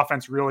see this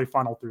offense really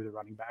funnel through the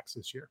running backs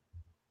this year.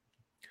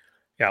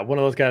 Yeah, one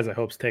of those guys I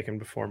hope's taken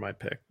before my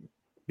pick.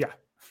 Yeah,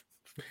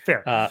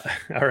 fair.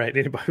 All right.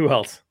 Anybody, who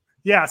else?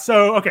 Yeah.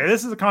 So, okay,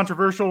 this is a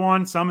controversial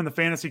one. Some in the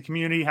fantasy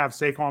community have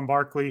Saquon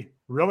Barkley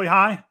really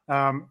high.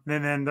 And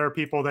then there are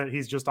people that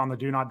he's just on the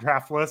do not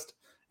draft list.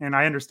 And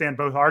I understand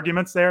both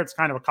arguments there. It's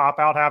kind of a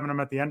cop-out having him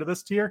at the end of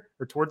this tier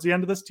or towards the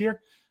end of this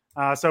tier.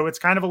 So it's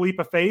kind of a leap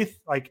of faith.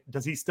 Like,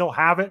 does he still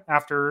have it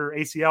after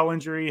ACL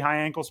injury, high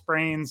ankle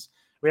sprains?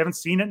 We haven't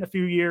seen it in a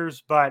few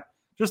years, but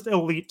just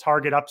elite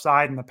target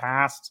upside in the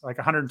past, like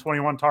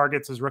 121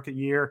 targets his rookie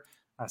year,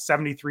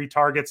 73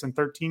 targets in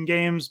 13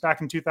 games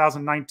back in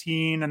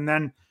 2019. And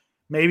then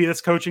maybe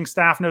this coaching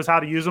staff knows how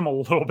to use him a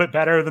little bit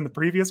better than the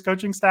previous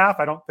coaching staff.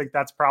 I don't think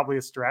that's probably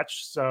a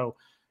stretch. So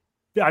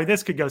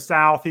this could go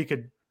south. He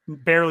could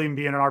barely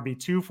be in an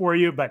RB2 for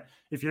you. But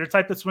if you're the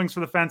type that swings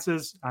for the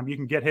fences, you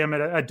can get him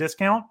at a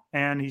discount,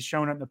 and he's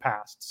shown it in the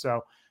past.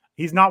 So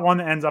he's not one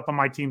that ends up on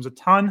my teams a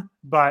ton,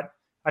 but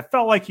I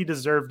felt like he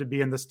deserved to be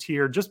in this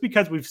tier just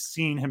because we've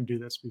seen him do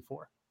this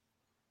before.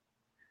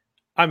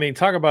 I mean,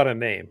 talk about a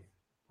name,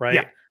 right?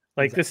 Yeah,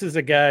 like exactly. This is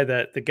the guy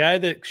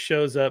that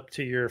shows up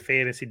to your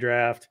fantasy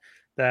draft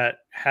that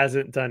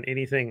hasn't done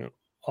anything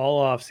all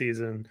off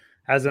season,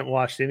 hasn't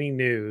watched any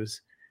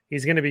news.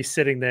 He's going to be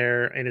sitting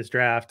there in his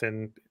draft,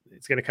 and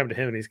it's going to come to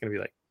him, and he's going to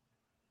be like,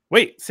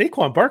 wait,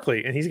 Saquon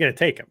Barkley, and he's going to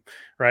take him,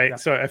 right? Yeah.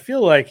 So I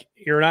feel like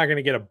you're not going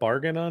to get a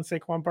bargain on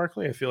Saquon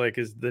Barkley. I feel like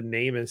the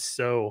name is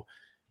so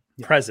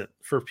present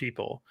for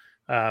people.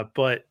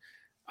 But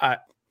I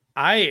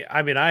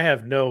mean, I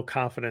have no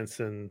confidence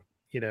in,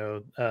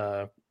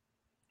 Daniel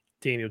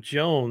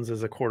Jones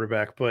as a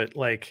quarterback, but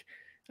like,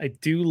 I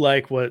do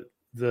like what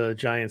the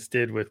Giants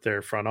did with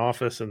their front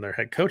office and their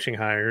head coaching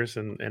hires.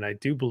 And I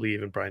do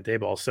believe in Brian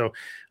Daboll. So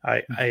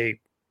I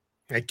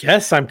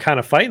guess I'm kind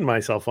of fighting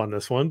myself on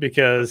this one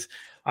because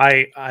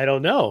I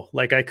don't know.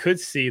 Like, I could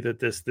see that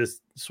this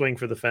swing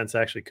for the fence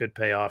actually could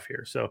pay off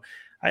here. So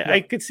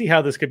I could see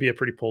how this could be a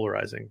pretty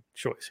polarizing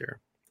choice here.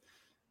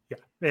 Yeah.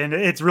 And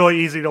it's really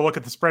easy to look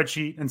at the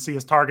spreadsheet and see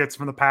his targets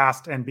from the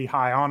past and be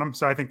high on him.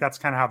 So I think that's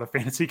kind of how the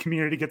fantasy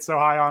community gets so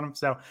high on him.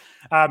 So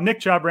Nick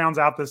Chubb rounds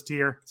out this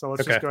tier. So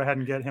let's just go ahead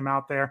and get him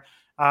out there.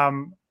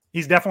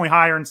 He's definitely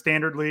higher in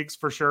standard leagues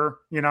for sure.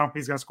 He's going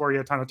to score you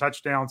a ton of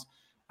touchdowns.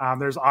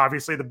 There's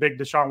obviously the big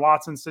Deshaun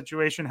Watson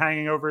situation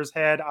hanging over his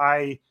head.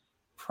 I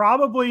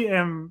probably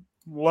am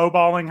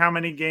lowballing how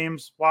many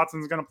games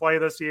Watson's going to play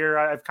this year.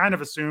 I've kind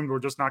of assumed we're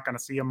just not going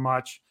to see him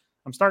much.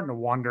 I'm starting to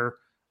wonder.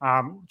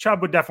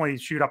 Chubb would definitely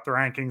shoot up the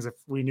rankings if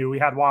we knew we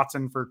had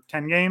Watson for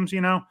 10 games,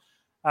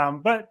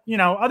 But,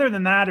 other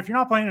than that, if you're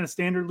not playing in a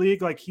standard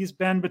league, like, he's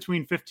been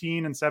between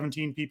 15 and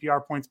 17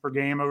 PPR points per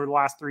game over the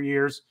last 3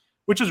 years,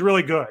 which is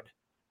really good.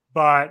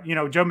 But,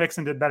 Joe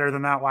Mixon did better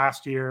than that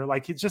last year.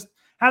 Like, he just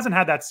hasn't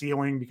had that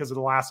ceiling because of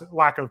the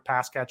lack of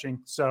pass catching.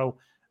 So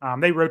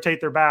they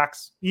rotate their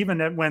backs.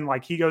 Even when,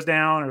 like, he goes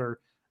down or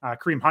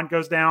Kareem Hunt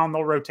goes down,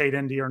 they'll rotate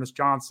into Ernest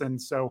Johnson.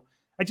 So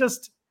I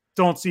just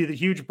don't see the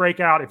huge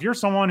breakout. If you're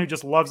someone who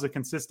just loves the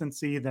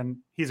consistency,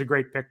 then he's a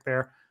great pick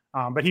there.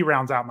 But he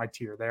rounds out my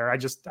tier there.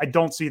 I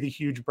don't see the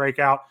huge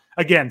breakout.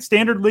 Again,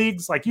 standard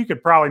leagues, like, you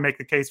could probably make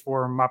the case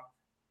for him up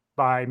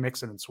by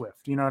Mixon and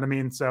Swift. You know what I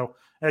mean? So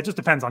it just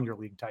depends on your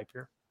league type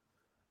here.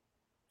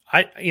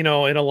 In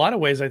a lot of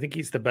ways, I think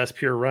he's the best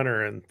pure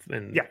runner in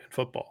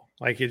football.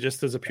 Like, he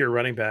just as a pure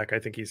running back, I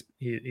think he's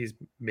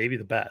maybe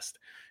the best.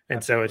 And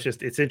Absolutely. So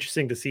it's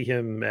interesting to see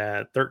him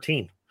at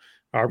 13,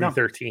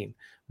 RB13.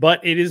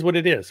 But it is what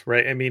it is,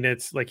 right? I mean,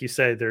 it's like you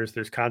said, there's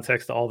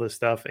context to all this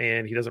stuff,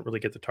 and he doesn't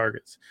really get the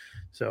targets.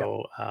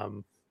 So,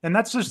 and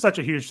that's just such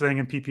a huge thing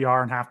in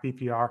PPR and half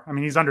PPR. I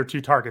mean, he's under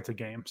 2 targets a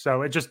game.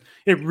 So it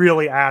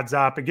really adds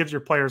up. It gives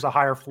your players a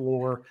higher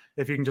floor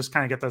if you can just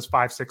kind of get those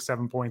 5, 6,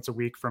 7 points a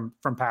week from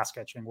pass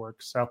catching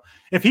work. So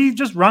if he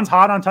just runs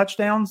hot on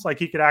touchdowns, like,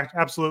 he could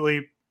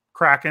absolutely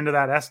crack into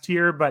that S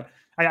tier. But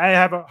I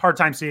have a hard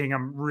time seeing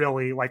him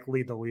really like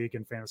lead the league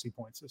in fantasy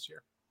points this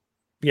year.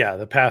 Yeah,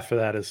 the path for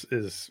that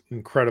is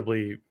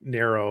incredibly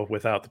narrow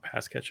without the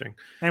pass catching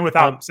and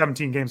without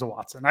 17 games of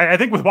Watson. I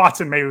think with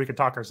Watson, maybe we could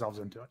talk ourselves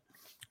into it.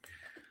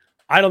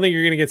 I don't think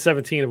you're going to get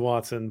 17 of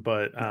Watson,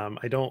 but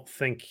I don't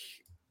think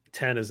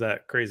 10 is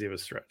that crazy of a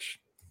stretch.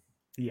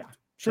 Yeah,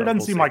 sure.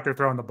 Doesn't seem like they're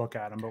throwing the book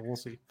at him, but we'll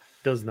see.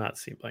 Does not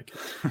seem like it.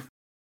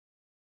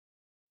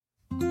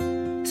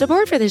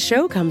 Support for this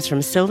show comes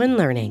from Sylvan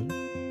Learning.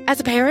 As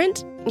a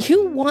parent,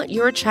 you want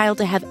your child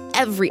to have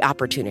every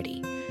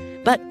opportunity.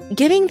 But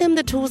giving them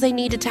the tools they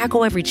need to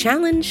tackle every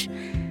challenge,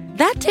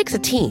 that takes a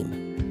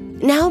team.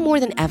 Now more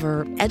than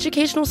ever,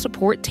 educational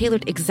support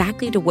tailored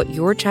exactly to what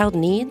your child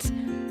needs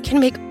can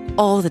make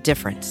all the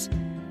difference.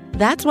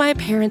 That's why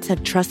parents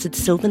have trusted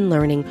Sylvan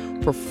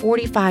Learning for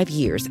 45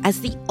 years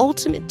as the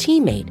ultimate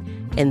teammate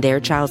in their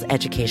child's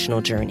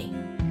educational journey,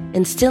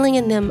 instilling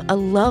in them a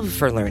love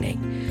for learning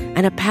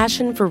and a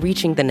passion for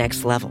reaching the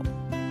next level.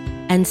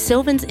 And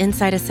Sylvan's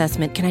Insight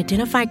Assessment can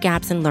identify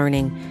gaps in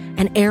learning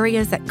and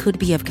areas that could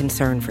be of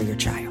concern for your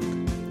child.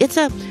 It's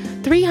a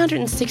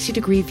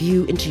 360-degree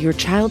view into your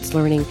child's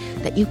learning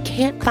that you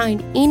can't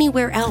find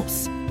anywhere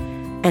else,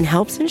 and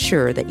helps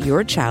ensure that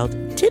your child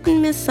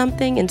didn't miss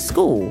something in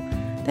school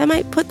that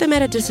might put them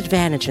at a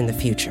disadvantage in the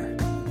future.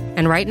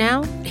 And right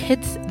now,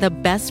 it's the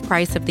best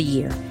price of the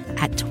year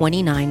at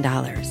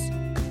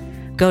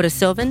 $29. Go to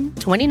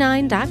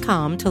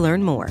sylvan29.com to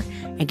learn more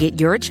and get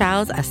your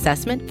child's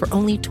assessment for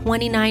only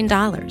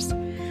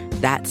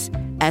 $29. That's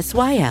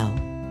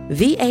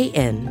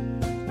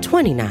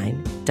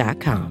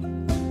SYLVAN29.com.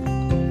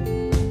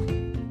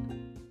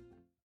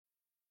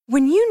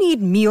 When you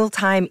need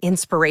mealtime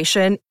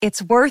inspiration,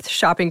 it's worth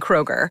shopping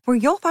Kroger, where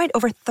you'll find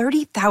over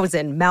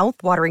 30,000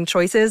 mouth-watering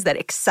choices that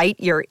excite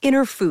your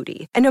inner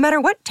foodie. And no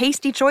matter what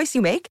tasty choice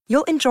you make,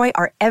 you'll enjoy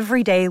our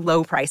everyday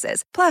low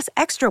prices, plus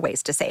extra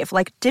ways to save,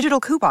 like digital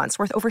coupons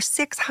worth over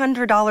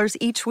 $600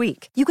 each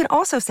week. You can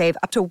also save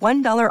up to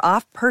 $1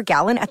 off per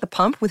gallon at the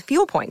pump with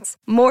fuel points.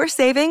 More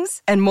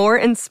savings and more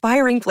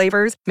inspiring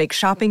flavors make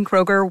shopping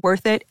Kroger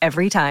worth it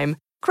every time.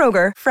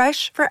 Kroger,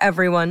 fresh for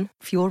everyone.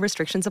 Fuel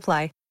restrictions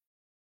apply.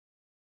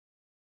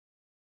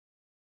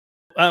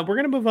 We're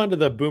going to move on to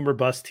the boomer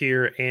bust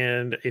tier,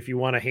 and if you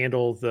want to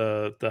handle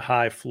the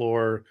high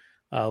floor,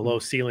 low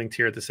ceiling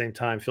tier at the same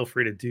time, feel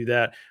free to do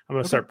that. I'm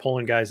going to start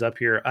pulling guys up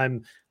here.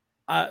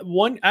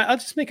 I'll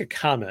just make a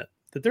comment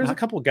that there's a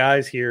couple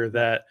guys here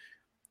that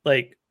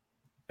like,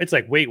 it's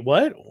like, wait,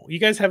 what? You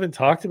guys haven't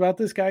talked about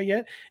this guy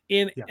yet?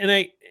 And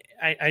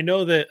I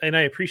know that, and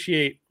I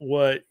appreciate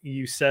what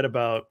you said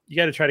about you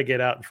got to try to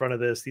get out in front of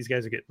this. These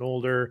guys are getting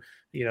older.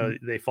 You know,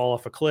 they fall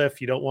off a cliff.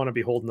 You don't want to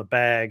be holding the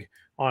bag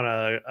on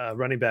a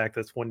running back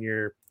that's 1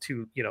 year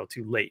too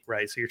late,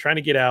 right? So you're trying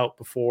to get out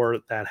before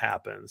that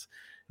happens.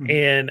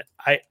 And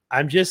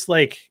I'm just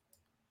like,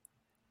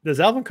 does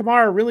Alvin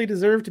Kamara really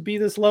deserve to be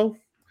this low?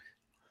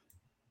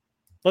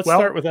 Let's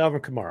start with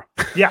Alvin Kamara.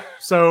 Yeah.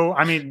 So,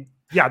 I mean,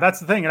 yeah, that's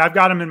the thing. And I've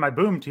got him in my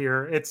boom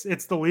tier.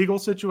 It's the legal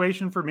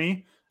situation for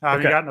me.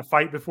 He got in a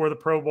fight before the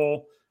Pro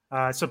Bowl.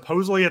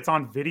 Supposedly it's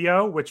on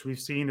video, which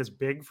we've seen is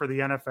big for the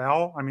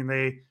NFL. I mean,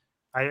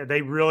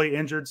 they really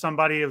injured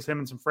somebody. It was him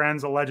and some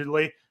friends,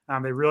 allegedly.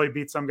 They really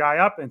beat some guy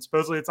up, and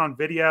supposedly it's on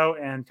video.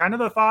 And kind of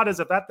the thought is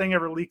if that thing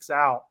ever leaks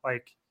out,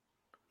 like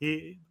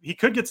he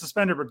could get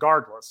suspended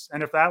regardless.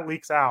 And if that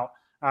leaks out,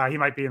 he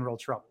might be in real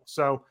trouble.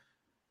 So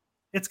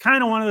it's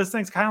kind of one of those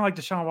things, kind of like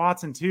Deshaun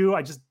Watson too.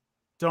 I just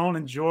don't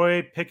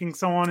enjoy picking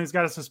someone who's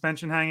got a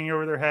suspension hanging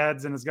over their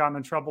heads and has gotten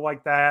in trouble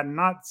like that. And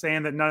not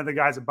saying that none of the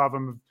guys above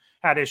him have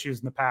had issues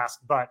in the past,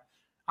 but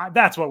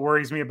that's what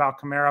worries me about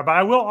Kamara. But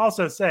I will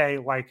also say,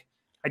 like,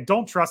 I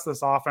don't trust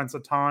this offense a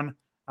ton.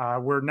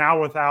 We're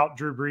now without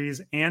Drew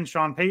Brees and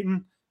Sean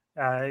Payton.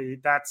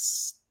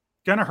 That's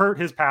going to hurt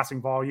his passing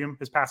volume,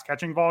 his pass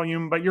catching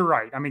volume. But you're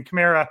right. I mean,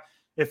 Kamara,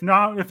 if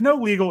no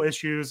legal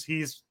issues,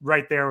 he's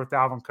right there with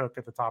Dalvin Cook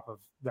at the top of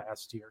the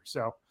S tier.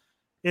 So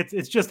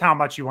it's just how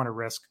much you want to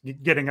risk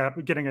getting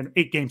an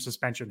 8-game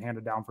suspension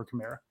handed down for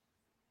Kamara.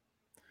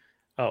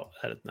 Oh,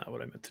 that is not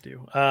what I meant to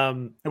do.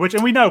 And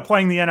we know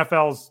playing the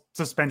NFL's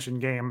suspension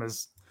game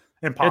is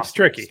impossible. It's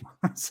tricky.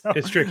 So.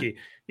 It's tricky.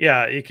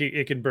 Yeah,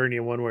 it can burn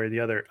you one way or the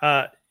other.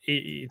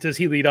 Does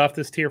he lead off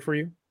this tier for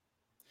you?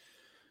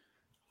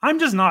 I'm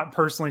just not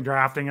personally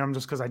drafting him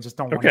just because I just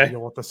don't want to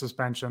deal with the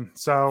suspension.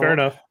 So fair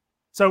enough.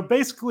 So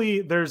basically,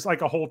 there's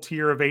like a whole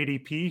tier of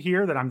ADP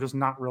here that I'm just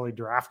not really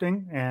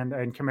drafting, and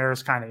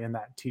Kamara's kind of in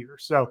that tier.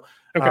 So,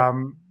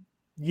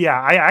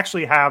 yeah, I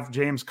actually have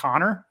James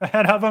Conner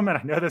ahead of him, and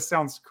I know this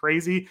sounds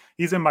crazy.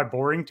 He's in my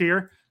boring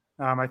tier.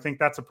 I think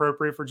that's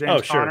appropriate for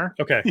James Conner.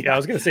 Okay, yeah, I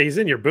was going to say he's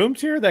in your boom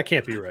tier. That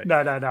can't be right.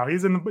 No.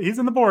 He's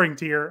in the boring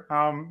tier.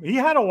 He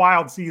had a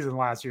wild season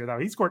last year, though.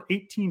 He scored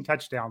 18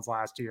 touchdowns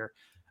last year.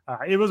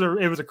 It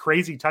was a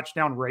crazy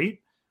touchdown rate.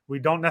 We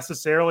don't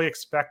necessarily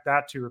expect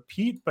that to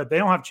repeat, but they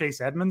don't have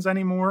Chase Edmonds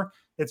anymore.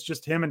 It's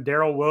just him and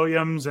Darrell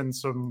Williams and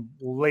some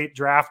late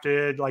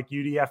drafted like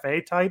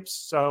UDFA types.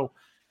 So,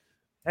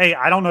 hey,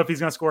 I don't know if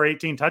he's going to score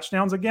 18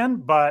 touchdowns again,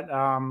 but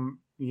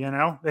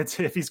It's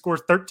if he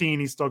scores 13,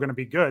 he's still going to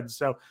be good.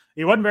 So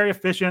he wasn't very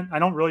efficient. I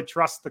don't really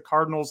trust the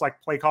Cardinals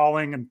like play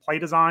calling and play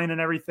design and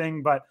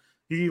everything, but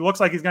he looks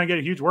like he's going to get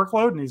a huge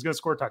workload and he's going to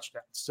score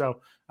touchdowns. So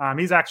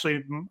he's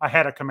actually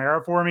ahead of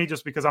Kamara for me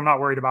just because I'm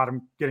not worried about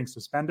him getting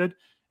suspended.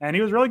 And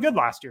he was really good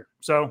last year.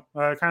 So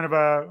kind of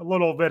a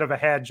little bit of a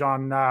hedge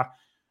on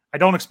I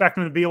don't expect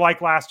him to be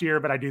like last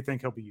year, but I do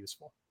think he'll be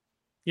useful.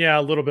 Yeah,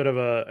 a little bit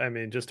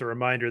of just a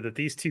reminder that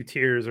these two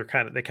tiers are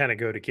kind of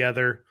go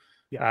together.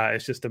 Yeah.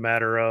 It's just a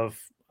matter of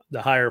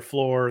the higher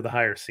floor, the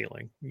higher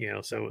ceiling,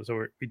 so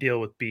we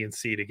deal with B and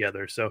C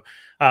together. So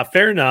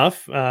fair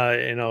enough,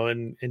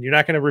 and you're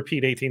not going to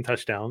repeat 18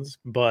 touchdowns,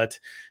 but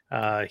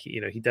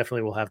he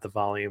definitely will have the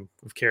volume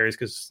of carries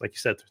because, like you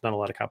said, there's not a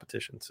lot of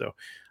competition. So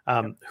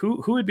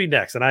who would be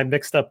next? And I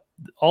mixed up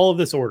all of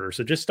this order.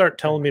 So just start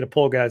telling me to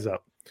pull guys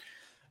up.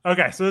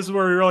 Okay, so this is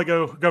where we really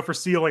go for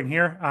ceiling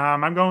here.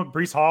 I'm going with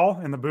Breece Hall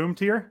in the boom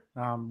tier,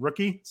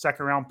 rookie,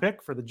 second round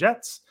pick for the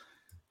Jets.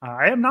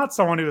 I am not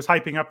someone who is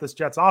hyping up this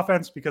Jets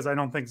offense because I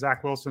don't think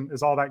Zach Wilson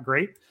is all that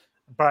great,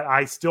 but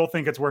I still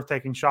think it's worth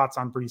taking shots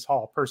on Breece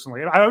Hall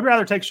personally. I would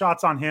rather take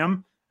shots on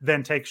him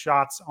than take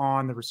shots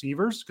on the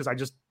receivers because I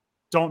just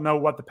don't know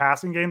what the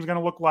passing game is going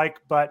to look like.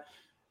 But,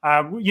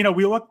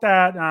 we looked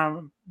at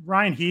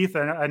Ryan Heath,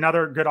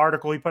 another good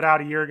article he put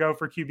out a year ago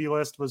for QB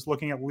List was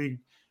looking at league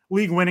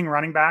winning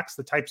running backs,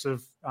 the types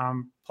of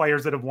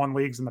players that have won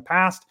leagues in the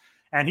past.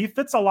 And he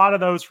fits a lot of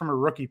those from a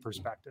rookie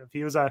perspective.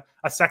 He was a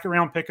second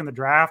round pick in the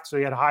draft, so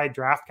he had high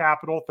draft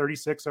capital,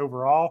 36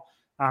 overall.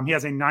 He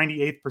has a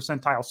 98th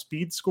percentile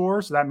speed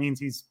score, so that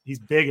means he's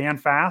big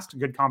and fast, a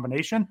good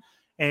combination.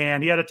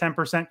 And he had a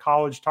 10%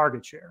 college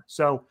target share.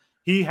 So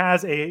he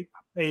has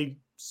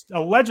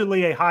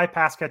allegedly a high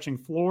pass catching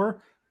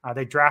floor.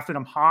 They drafted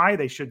him high.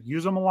 They should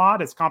use him a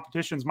lot. His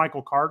competition's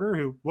Michael Carter,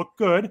 who looked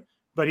good,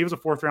 but he was a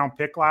fourth round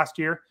pick last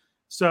year.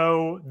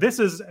 So this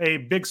is a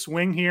big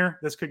swing here.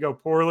 This could go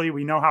poorly.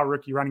 We know how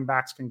rookie running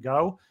backs can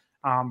go.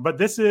 But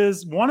this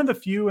is one of the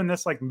few in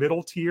this like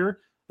middle tier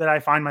that I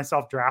find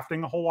myself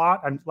drafting a whole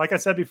lot. And like I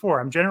said before,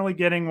 I'm generally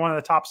getting one of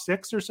the top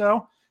 6 or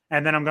so,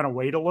 and then I'm going to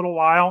wait a little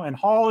while. And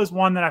Hall is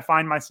one that I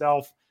find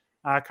myself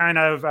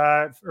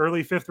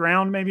early 5th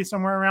round, maybe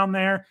somewhere around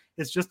there.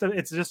 It's just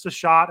a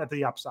shot at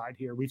the upside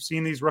here. We've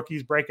seen these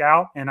rookies break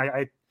out, and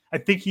I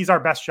think he's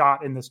our best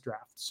shot in this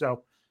draft.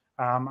 So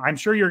I'm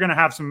sure you're going to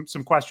have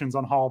some questions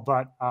on Hall,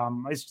 but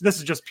this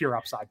is just pure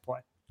upside play.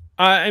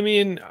 I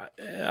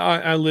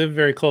live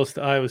very close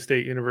to Iowa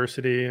State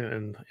University,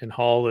 and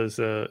Hall is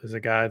a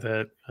guy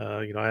that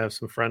I have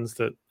some friends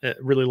that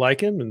really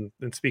like him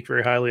and speak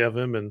very highly of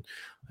him, and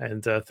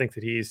think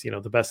that he's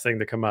the best thing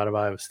to come out of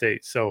Iowa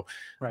State. So,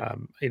 right.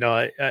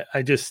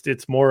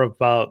 It's more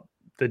about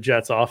the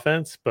Jets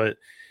offense, but.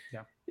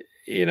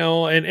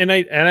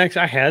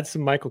 I had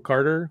some Michael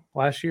Carter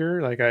last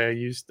year. Like I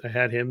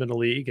had him in a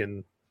league,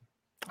 and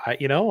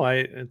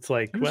it's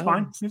like, he was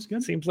fine. He was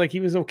good. Seems like he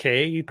was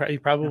okay. He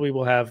probably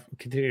will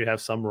continue to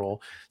have some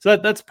role. So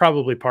that's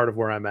probably part of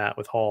where I'm at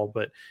with Hall,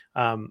 but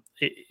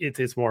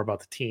it's more about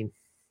the team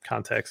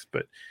context.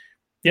 But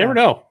you never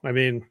know. I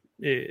mean,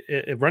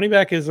 running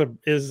back is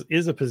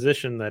a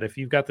position that if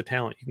you've got the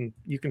talent,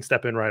 you can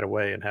step in right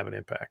away and have an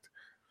impact.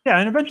 Yeah,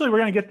 and eventually we're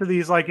going to get to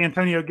these like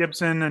Antonio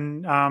Gibson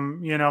and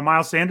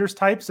Miles Sanders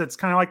types. It's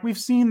kind of like we've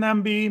seen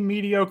them be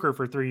mediocre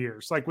for 3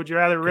 years. Like, would you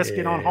rather risk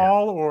it on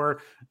Hall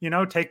or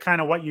take kind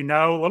of what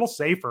a little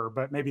safer,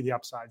 but maybe the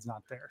upside's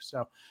not there.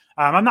 So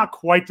I'm not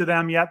quite to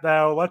them yet,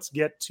 though. Let's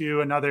get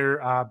to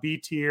another B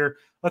tier.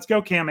 Let's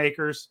go Cam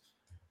Akers.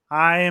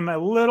 I'm a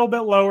little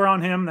bit lower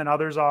on him than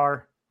others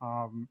are.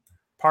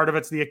 Part of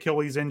it's the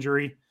Achilles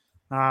injury.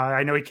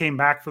 I know he came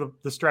back for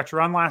the stretch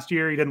run last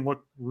year. He didn't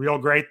look real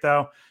great,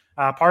 though.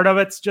 Part of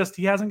it's just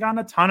he hasn't gotten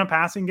a ton of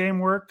passing game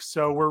work,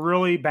 so we're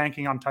really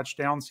banking on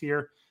touchdowns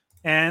here.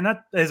 And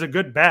that is a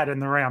good bet in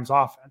the Rams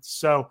offense.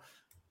 So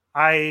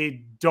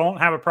I don't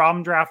have a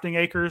problem drafting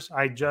Akers.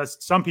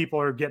 Some people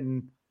are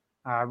getting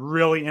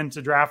really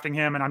into drafting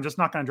him, and I'm just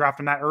not going to draft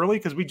him that early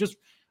because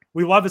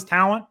we love his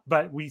talent,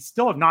 but we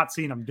still have not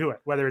seen him do it,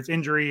 whether it's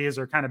injuries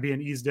or kind of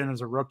being eased in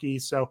as a rookie.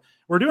 So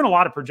we're doing a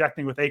lot of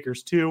projecting with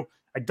Akers too.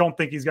 I don't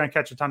think he's going to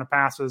catch a ton of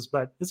passes,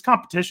 but his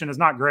competition is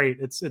not great.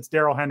 It's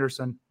Darrell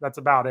Henderson. That's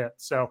about it.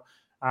 So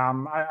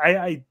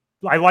I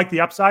like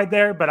the upside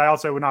there, but I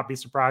also would not be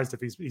surprised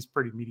if he's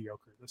pretty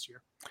mediocre this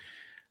year.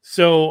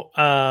 So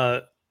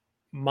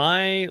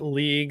my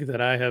league that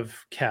I have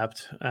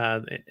kept,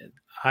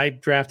 I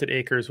drafted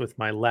Akers with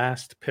my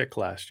last pick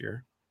last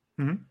year,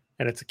 and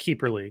it's a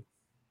keeper league.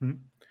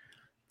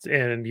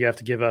 And you have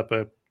to give up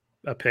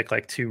a pick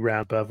like 2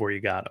 rounds above where you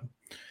got him.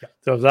 Yeah.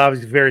 So it was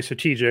obviously very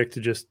strategic to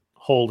just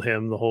hold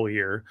him the whole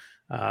year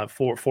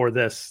for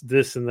this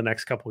in the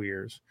next couple of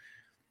years.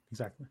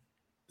 Exactly.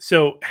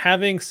 So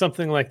having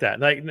something like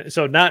that,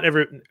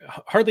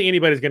 hardly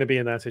anybody's going to be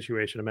in that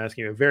situation. I'm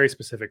asking you a very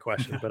specific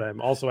question, but I'm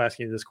also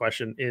asking you this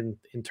question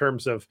in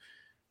terms of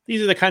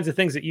these are the kinds of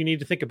things that you need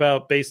to think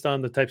about based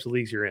on the types of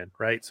leagues you're in,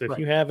 right? So if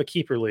you have a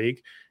keeper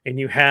league and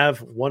you have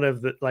one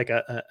of the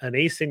an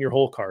ace in your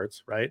hole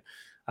cards, right?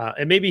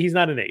 And maybe he's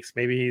not an ace.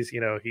 Maybe he's,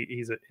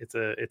 it's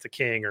a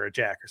king or a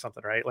jack or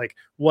something, right? Like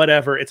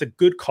whatever. It's a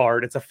good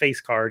card. It's a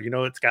face card.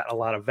 It's got a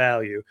lot of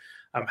value.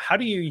 How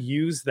do you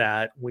use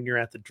that when you're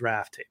at the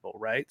draft table,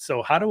 right?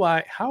 So how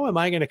am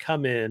I going to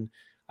come in?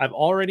 I've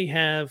already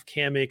have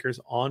Cam Akers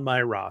on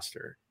my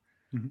roster.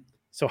 Mm-hmm.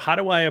 So how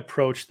do I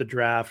approach the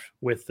draft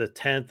with the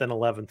 10th and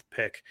 11th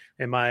pick?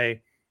 Am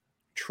I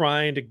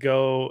trying to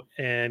go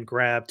and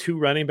grab 2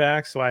 running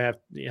backs? So I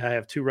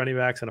have 2 running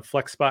backs and a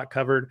flex spot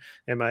covered.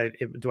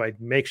 Do I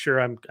make sure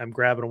I'm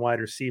grabbing a wide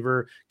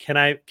receiver? Can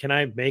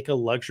I make a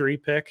luxury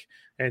pick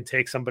and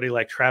take somebody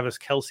like Travis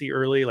Kelce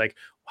early? Like,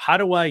 how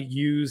do I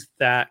use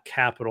that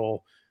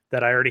capital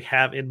that I already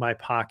have in my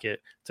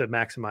pocket to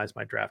maximize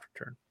my draft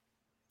return?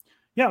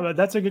 Yeah,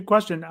 that's a good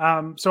question.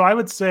 So I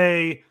would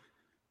say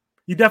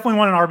you definitely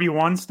want an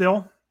RB1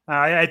 still.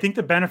 I think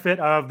the benefit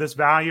of this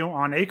value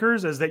on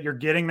Akers is that you're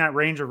getting that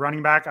range of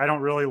running back. I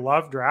don't really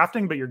love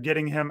drafting, but you're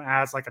getting him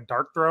as like a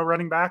dart throw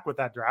running back with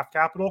that draft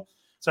capital.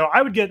 So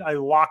I would get a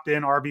locked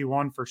in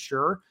RB1 for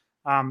sure.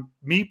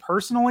 Me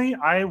personally,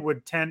 I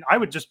would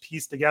just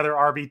piece together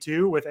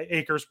RB2 with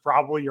Akers,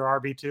 probably your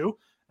RB2.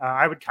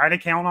 I would kind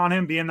of count on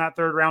him being that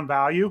 3rd round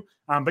value,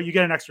 but you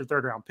get an extra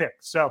 3rd round pick.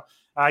 So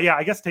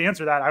I guess to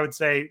answer that, I would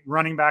say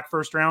running back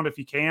 1st round if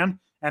you can,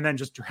 and then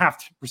just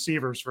draft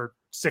receivers for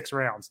 6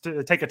 rounds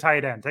to take a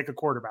tight end, take a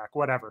quarterback,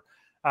 whatever.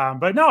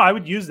 But no, I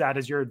would use that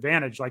as your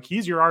advantage. Like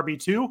he's your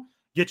RB2,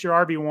 get your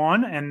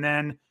RB1. And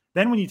then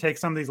when you take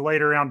some of these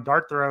later round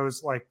dart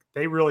throws, like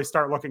they really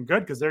start looking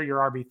good because they're your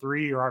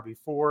RB3 or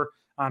RB4.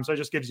 So it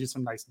just gives you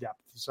some nice depth.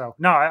 So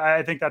no,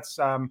 I think that's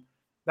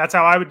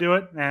how I would do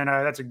it. And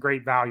that's a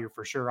great value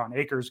for sure on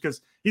Akers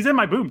because he's in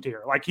my boom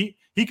tier. Like he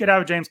could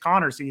have a James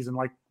Conner season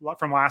like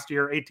from last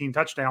year, 18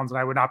 touchdowns, and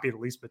I would not be the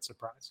least bit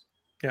surprised.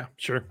 Yeah,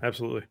 sure.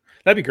 Absolutely.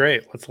 That'd be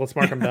great. Let's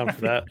mark him down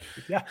for that.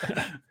 Yeah.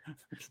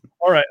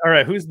 All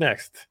right. Who's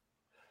next?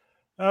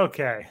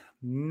 Okay.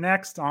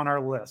 Next on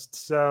our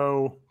list.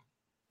 So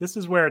this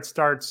is where it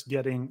starts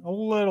getting a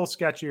little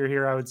sketchier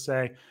here, I would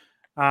say.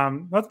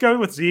 Let's go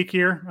with Zeke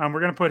here.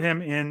 We're going to put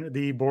him in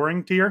the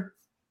boring tier.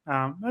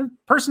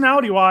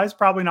 Personality wise,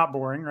 probably not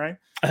boring, right?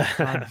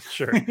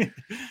 Sure.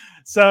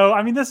 So,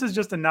 I mean, this is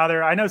just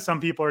another, I know some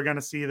people are going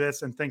to see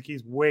this and think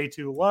he's way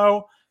too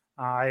low.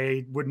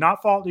 I would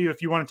not fault you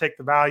if you want to take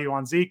the value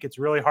on Zeke. It's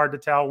really hard to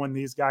tell when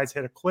these guys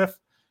hit a cliff.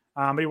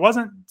 But he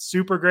wasn't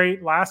super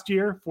great last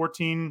year,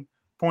 14.8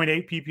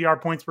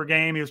 PPR points per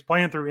game. He was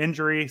playing through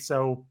injury,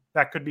 so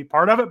that could be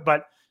part of it.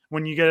 But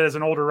when you get it as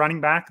an older running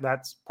back,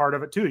 that's part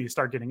of it too. You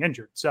start getting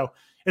injured. So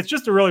it's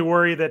just a really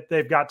worry that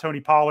they've got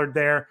Tony Pollard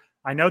there.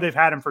 I know they've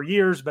had him for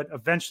years, but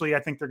eventually I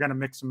think they're going to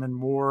mix him in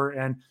more.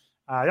 And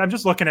I'm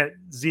just looking at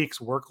Zeke's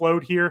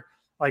workload here.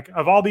 Like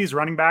of all these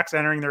running backs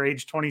entering their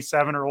age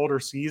 27 or older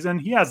season,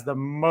 he has the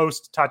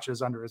most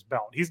touches under his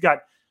belt. He's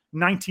got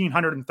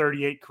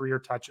 1,938 career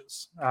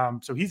touches.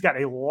 So he's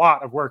got a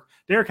lot of work.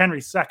 Derrick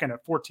Henry's second at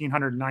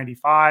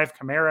 1,495,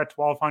 Kamara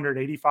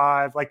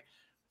 1,285.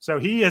 So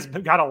he has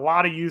got a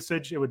lot of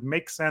usage. It would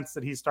make sense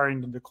that he's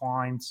starting to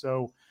decline.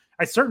 So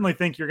I certainly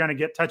think you're going to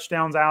get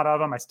touchdowns out of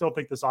him. I still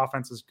think this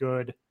offense is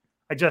good.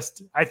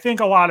 I think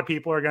a lot of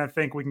people are going to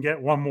think we can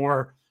get one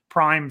more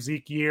prime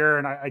Zeke year,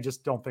 and I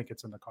just don't think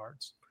it's in the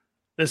cards.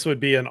 This would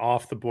be an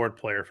off the board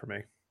player for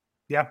me.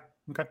 Yeah.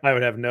 Okay. I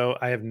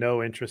have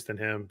no interest in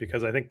him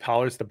because I think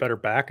Pollard's the better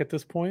back at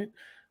this point.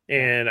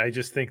 And I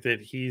just think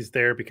that he's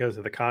there because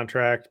of the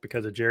contract,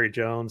 because of Jerry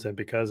Jones, and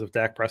because of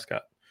Dak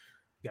Prescott.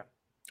 Yeah.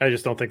 I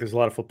just don't think there's a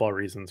lot of football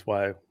reasons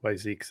why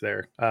Zeke's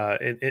there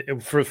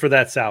for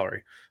that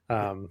salary.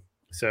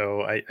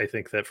 So I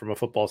think that from a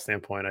football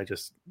standpoint, I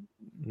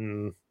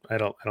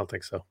don't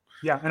think so.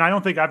 Yeah. And I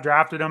don't think I've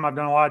drafted him. I've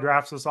done a lot of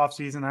drafts this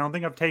offseason. I don't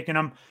think I've taken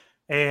him.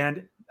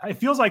 And it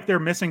feels like they're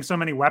missing so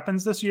many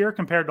weapons this year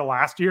compared to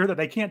last year that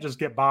they can't just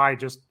get by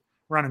just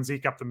running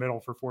Zeke up the middle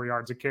for 4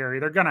 yards a carry.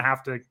 They're going to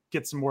have to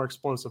get some more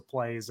explosive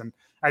plays. And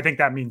I think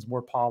that means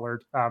more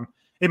Pollard.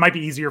 It might be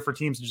easier for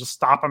teams to just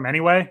stop him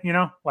anyway,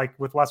 like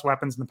with less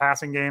weapons in the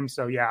passing game.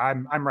 So yeah,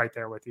 I'm right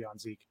there with you on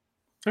Zeke.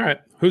 All right.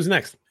 Who's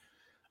next?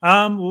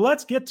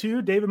 Let's get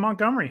to David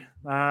Montgomery.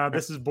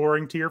 This is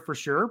boring tier for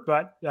sure,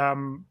 but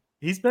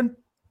he's been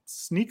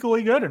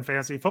sneakily good in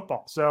fantasy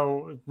football.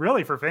 So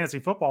really for fantasy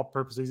football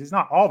purposes, he's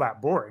not all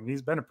that boring.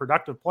 He's been a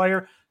productive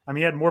player.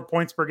 He had more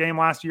points per game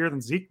last year than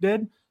Zeke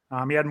did.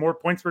 He had more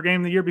points per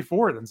game the year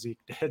before than Zeke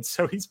did.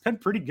 So he's been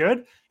pretty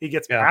good. He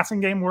gets passing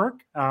game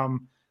work.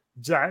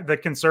 The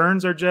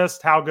concerns are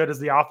just how good is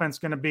the offense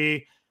going to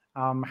be?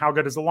 How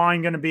good is the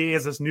line going to be?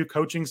 Is this new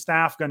coaching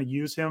staff going to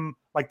use him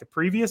like the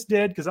previous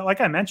did? Because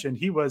like I mentioned,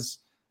 he was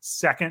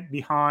second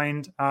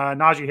behind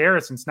Najee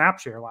Harris in snap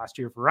share last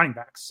year for running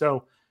backs.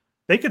 So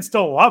they could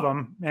still love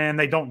him, and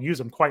they don't use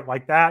him quite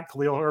like that.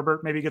 Khalil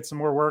Herbert maybe gets some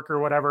more work or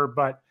whatever.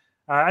 But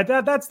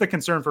that's the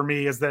concern for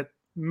me, is that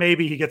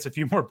maybe he gets a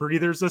few more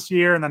breathers this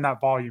year, and then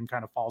that volume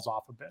kind of falls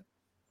off a bit.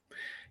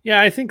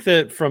 Yeah, I think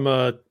that from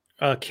a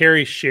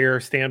carry share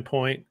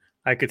standpoint,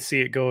 I could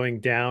see it going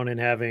down and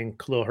having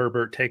Khalil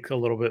Herbert take a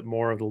little bit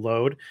more of the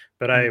load.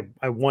 But I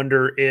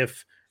wonder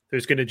if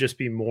there's going to just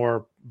be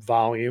more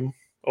volume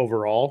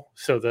overall.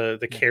 So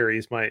the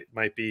carries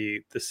might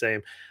be the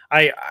same.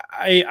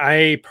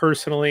 I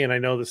personally, and I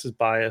know this is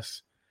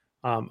bias,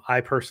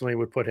 I personally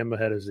would put him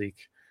ahead of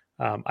Zeke.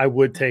 I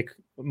would take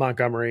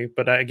Montgomery,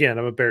 but again,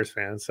 I'm a Bears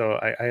fan, so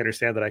I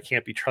understand that I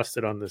can't be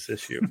trusted on this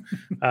issue.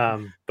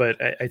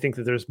 But I think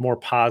that there's more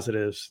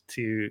positives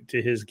to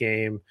his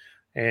game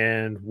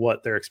and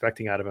what they're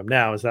expecting out of him.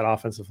 Now, is that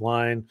offensive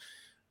line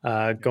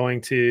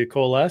going to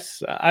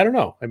coalesce? I don't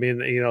know. I mean,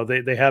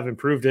 they have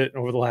improved it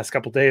over the last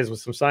couple of days with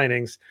some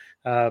signings,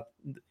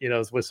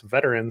 with some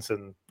veterans,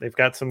 and they've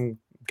got some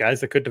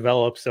guys that could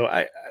develop. So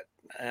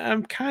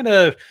I'm kind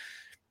of,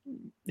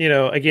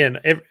 again,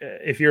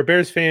 if you're a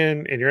Bears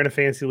fan and you're in a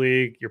fantasy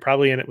league, you're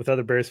probably in it with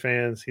other Bears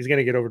fans. He's going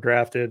to get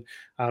overdrafted.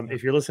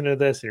 If you're listening to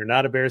this and you're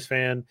not a Bears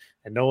fan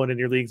and no one in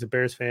your league's a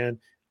Bears fan,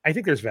 I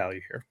think there's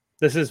value here.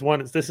 This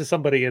is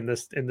somebody in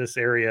this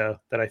area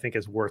that I think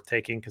is worth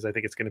taking because I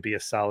think it's going to be a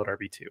solid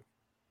RB2.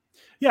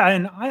 Yeah,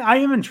 and I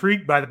am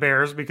intrigued by the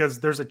Bears because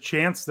there's a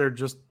chance they're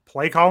just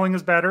play calling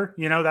is better.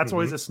 That's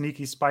always a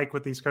sneaky spike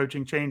with these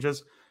coaching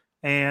changes.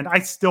 And I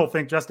still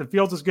think Justin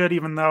Fields is good,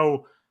 even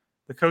though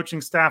the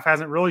coaching staff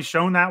hasn't really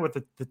shown that with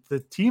the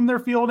team they're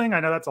fielding. I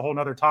know that's a whole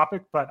nother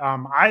topic, but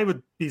I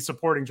would be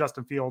supporting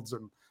Justin Fields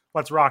and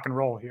let's rock and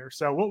roll here.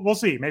 So we'll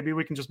see. Maybe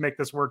we can just make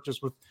this work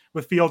just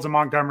with Fields and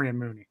Montgomery and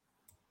Mooney.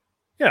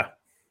 Yeah,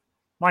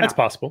 that's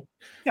possible.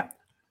 Yeah.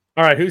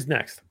 All right, who's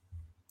next?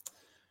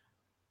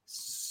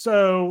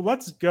 So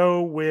let's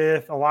go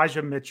with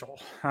Elijah Mitchell.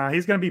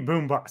 He's going to be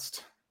boom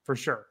bust for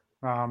sure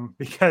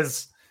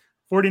because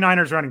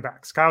 49ers running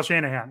backs, Kyle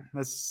Shanahan.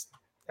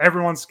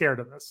 Everyone's scared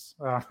of this.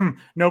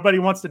 Nobody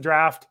wants to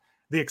draft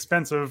the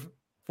expensive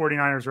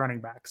 49ers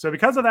running back. So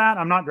because of that,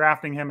 I'm not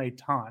drafting him a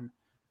ton.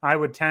 I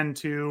would tend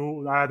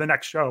to the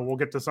next show. We'll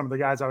get to some of the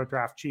guys I would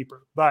draft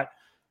cheaper, but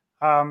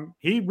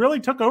he really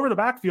took over the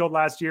backfield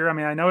last year. I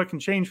mean, I know it can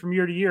change from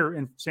year to year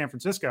in San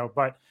Francisco,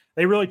 but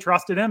they really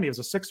trusted him. He was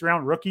a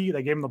 6th-round rookie.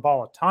 They gave him the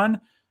ball a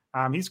ton.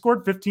 He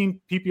scored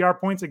 15 PPR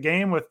points a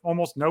game with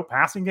almost no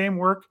passing game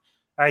work.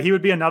 He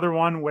would be another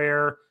one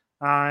where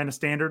in a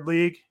standard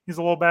league, he's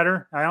a little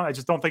better. I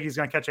just don't think he's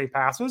going to catch 8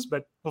 passes,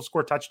 but he'll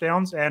score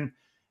touchdowns. And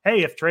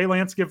hey, if Trey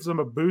Lance gives him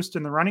a boost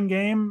in the running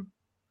game,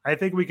 I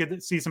think we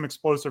could see some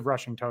explosive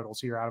rushing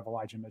totals here out of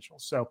Elijah Mitchell.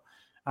 So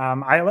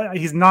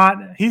he's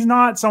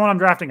not someone I'm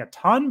drafting a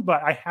ton,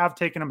 but I have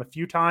taken him a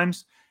few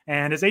times,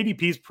 and his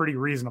ADP is pretty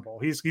reasonable.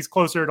 He's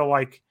closer to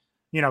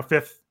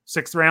 5th,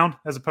 6th round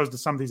as opposed to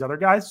some of these other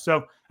guys.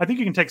 So I think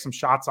you can take some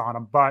shots on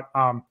him. But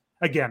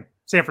again,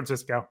 San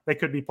Francisco, they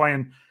could be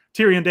playing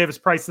Tyrion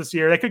Davis-Price this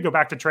year. They could go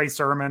back to Trey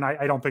Sermon.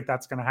 I don't think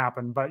that's going to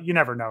happen, but you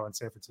never know in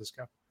San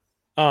Francisco.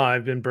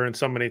 I've been burned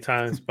so many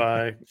times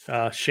by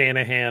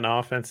Shanahan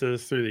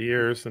offenses through the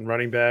years and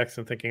running backs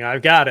and thinking,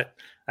 I've got it.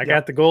 I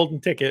got the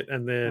golden ticket,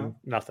 and then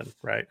nothing,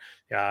 right?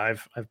 Yeah,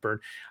 I've burned.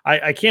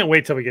 I can't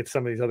wait till we get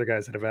some of these other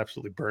guys that have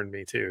absolutely burned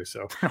me too.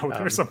 So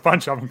there's a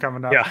bunch of them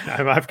coming up.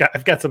 Yeah,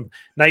 I've got some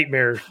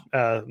nightmares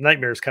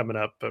coming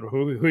up, but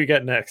who you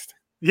got next?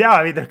 Yeah,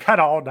 I mean, they're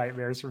kind of all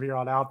nightmares from here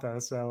on out, though.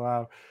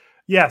 So,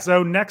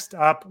 so next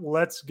up,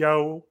 let's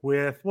go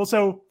with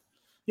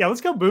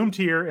let's go boom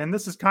tier. And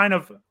this is kind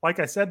of, like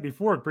I said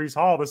before, at Breece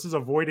Hall, this is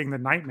avoiding the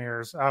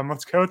nightmares.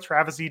 Let's go with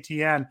Travis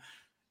Etienne.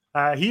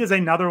 He is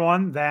another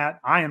one that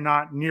I am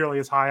not nearly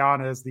as high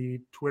on as the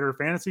Twitter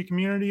fantasy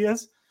community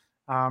is.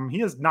 He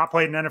has not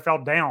played an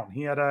NFL down.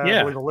 He had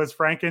I believe a Liz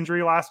Frank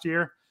injury last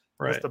year,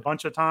 missed a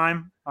bunch of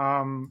time.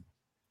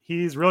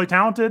 He's really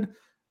talented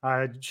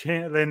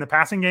in the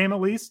passing game,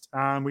 at least.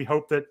 We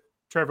hope that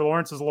Trevor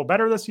Lawrence is a little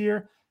better this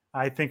year.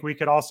 I think we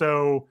could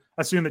also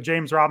assume that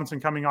James Robinson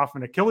coming off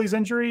an Achilles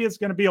injury is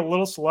going to be a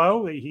little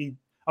slow. He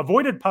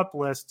avoided PUP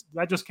list.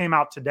 That just came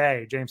out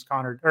today. James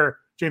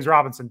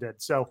Robinson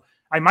did. So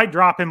I might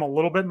drop him a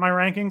little bit in my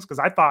rankings because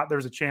I thought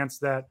there's a chance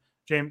that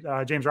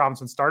James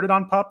Robinson started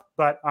on PUP,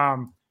 but I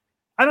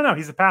don't know.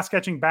 He's a pass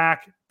catching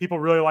back. People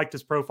really liked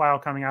his profile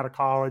coming out of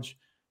college.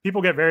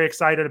 People get very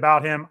excited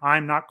about him.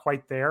 I'm not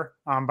quite there,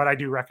 but I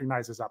do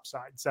recognize his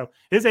upside. So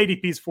his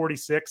ADP is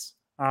 46.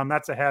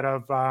 That's ahead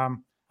of,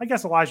 I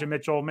guess, Elijah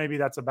Mitchell. Maybe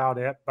that's about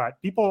it, but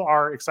people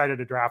are excited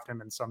to draft him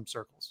in some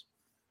circles.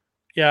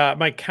 Yeah,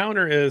 my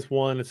counter is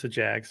 1, it's the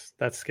Jags.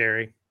 That's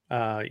scary.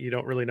 You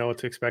don't really know what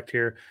to expect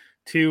here.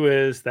 2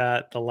 is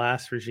that the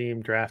last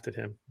regime drafted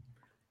him,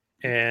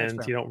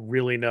 and you don't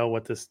really know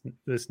what this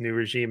new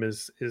regime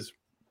is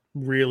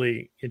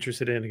really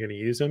interested in and going to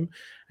use him.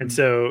 And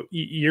so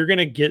you're going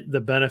to get the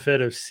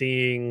benefit of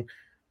seeing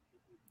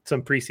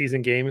some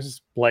preseason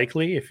games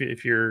likely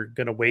if you're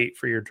going to wait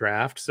for your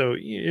draft. So,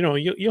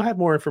 you'll have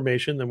more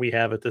information than we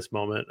have at this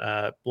moment.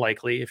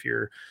 Likely if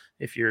you're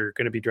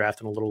going to be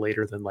drafting a little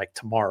later than like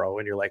tomorrow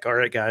and you're like, all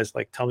right, guys,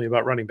 like tell me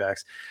about running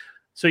backs.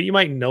 So you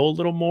might know a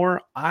little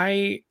more.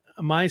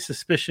 My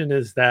suspicion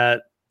is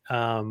that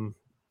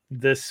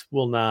this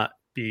will not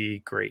be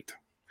great.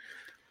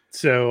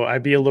 So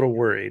I'd be a little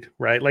worried,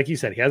 right? Like you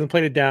said, he hasn't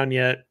played it down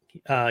yet.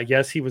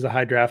 Yes, he was a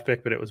high draft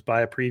pick, but it was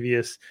by a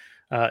previous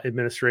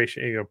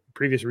administration,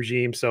 previous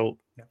regime. So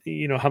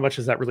how much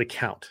does that really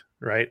count?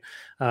 Right.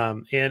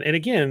 And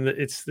again,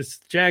 it's this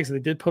Jags, they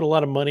did put a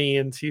lot of money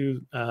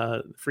into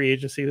free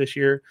agency this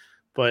year,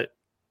 but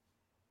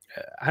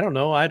I don't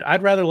know.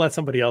 I'd rather let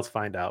somebody else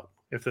find out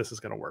if this is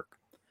going to work.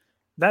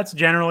 That's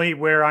generally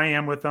where I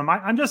am with them.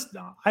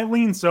 I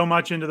lean so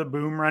much into the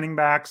boom running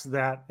backs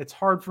that it's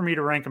hard for me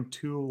to rank them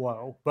too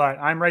low, but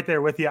I'm right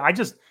there with you.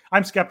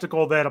 I'm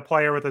skeptical that a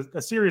player with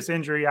a serious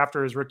injury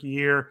after his rookie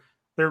year,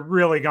 they're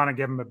really going to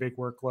give him a big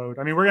workload.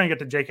 I mean, we're going to get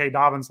to J.K.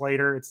 Dobbins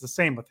later. It's the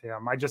same with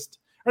him. Are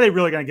they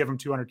really going to give him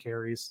 200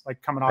 carries,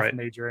 like coming off a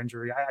major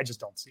injury? I just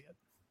don't see it.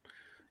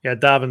 Yeah,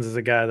 Dobbins is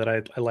a guy that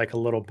I like a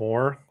little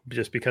more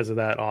just because of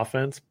that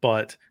offense,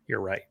 but you're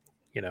right.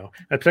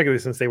 Particularly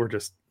since they were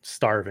just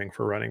starving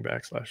for running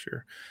backs last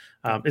year.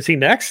 Is he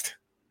next?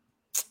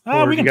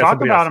 We can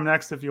talk about him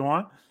next if you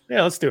want.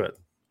 Yeah, let's do it.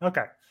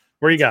 Okay.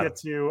 Where you got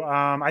him?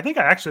 I think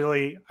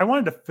I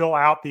wanted to fill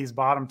out these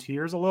bottom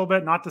tiers a little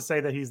bit, not to say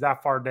that he's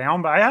that far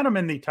down, but I had him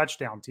in the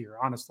touchdown tier,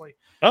 honestly.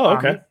 Oh,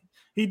 okay.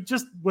 He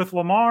just, with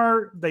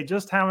Lamar, they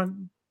just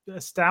haven't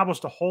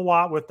established a whole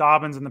lot with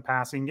Dobbins in the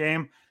passing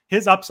game.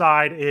 His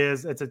upside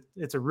is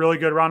it's a really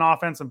good run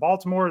offense in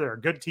Baltimore. They're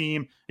a good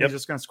team. Yep. He's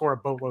just going to score a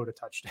boatload of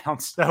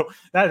touchdowns. So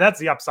that's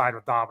the upside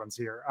with Dobbins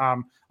here.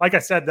 Like I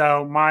said,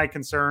 though, my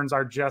concerns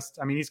are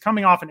he's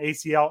coming off an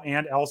ACL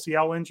and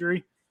LCL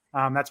injury.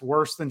 That's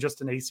worse than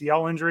just an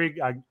ACL injury.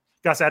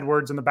 Gus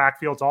Edwards in the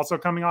backfield is also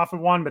coming off of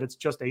one, but it's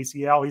just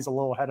ACL. He's a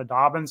little ahead of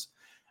Dobbins.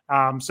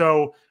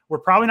 So we're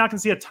probably not going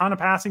to see a ton of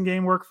passing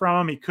game work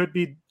from him. He could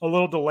be a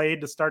little delayed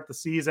to start the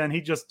season.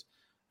 He just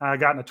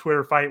got in a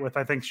Twitter fight with,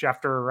 I think,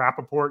 Schefter or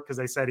Rappaport because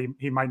they said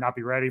he might not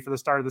be ready for the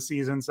start of the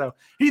season. So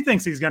he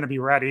thinks he's going to be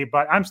ready,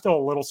 but I'm still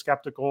a little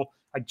skeptical.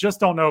 I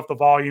just don't know if the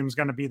volume is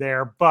going to be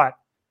there, but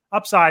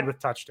upside with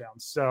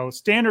touchdowns. So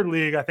standard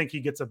league, I think he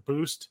gets a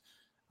boost.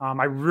 I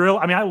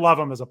love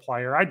him as a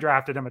player. I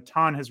drafted him a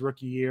ton his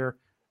rookie year,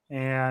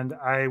 and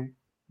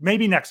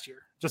maybe next year.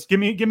 Just give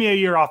me a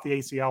year off the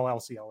ACL,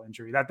 LCL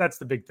injury. That's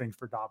the big thing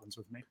for Dobbins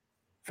with me.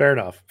 Fair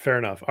enough.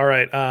 All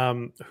right.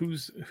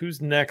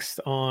 Who's next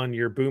on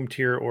your boom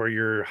tier or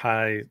your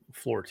high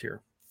floor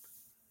tier?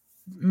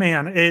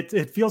 Man,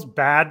 it feels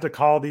bad to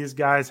call these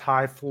guys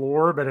high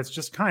floor, but it's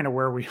just kind of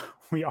where we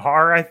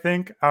are, I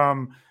think.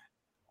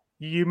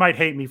 You might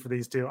hate me for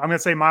these two. I'm going to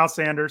say Miles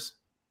Sanders.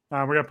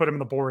 We're going to put him in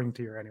the boring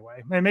tier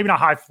anyway. Maybe not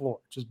high floor,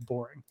 just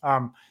boring.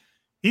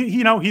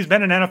 He's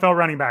been an NFL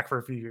running back for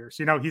a few years.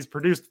 He's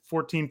produced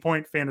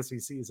 14-point fantasy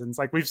seasons.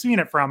 Like, we've seen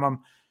it from him.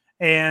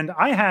 And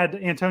I had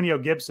Antonio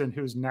Gibson,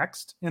 who's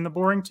next in the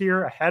boring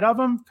tier, ahead of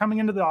him coming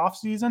into the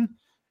offseason.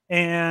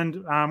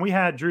 And we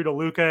had Drew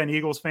DeLuca, an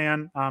Eagles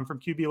fan from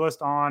QB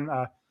List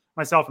on.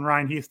 Myself and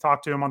Ryan Heath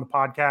talked to him on the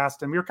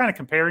podcast. And we were kind of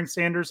comparing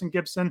Sanders and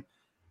Gibson.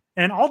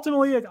 And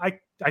ultimately,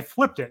 I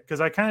flipped it because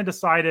I kind of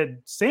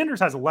decided Sanders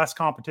has less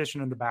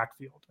competition in the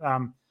backfield.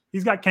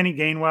 He's got Kenny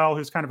Gainwell,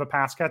 who's kind of a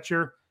pass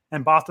catcher,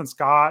 and Boston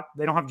Scott.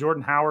 They don't have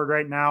Jordan Howard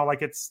right now.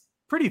 Like, it's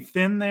pretty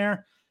thin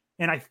there.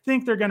 And I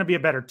think they're going to be a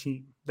better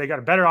team. They got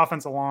a better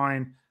offensive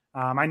line.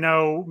 I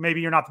know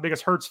maybe you're not the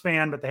biggest Hurts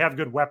fan, but they have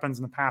good weapons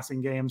in the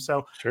passing game.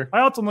 So sure.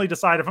 I ultimately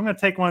decided if I'm going to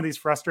take one of these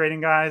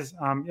frustrating guys,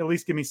 at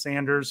least give me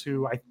Sanders,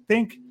 who I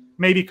think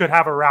maybe could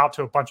have a route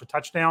to a bunch of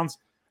touchdowns.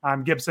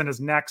 Gibson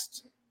is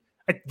next.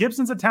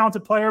 Gibson's a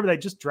talented player, but they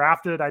just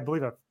drafted, I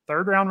believe, a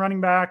third-round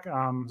running back.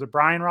 Was it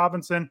Brian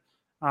Robinson?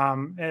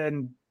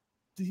 And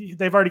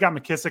they've already got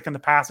McKissick in the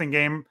passing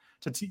game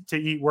to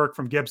eat work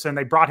from Gibson.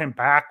 They brought him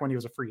back when he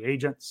was a free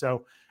agent.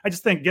 So I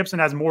just think Gibson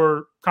has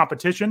more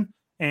competition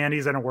and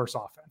he's in a worse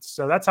offense.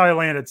 So that's how I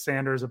landed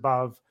Sanders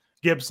above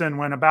Gibson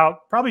when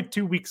about probably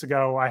 2 weeks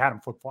ago, I had him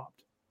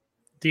flip-flopped.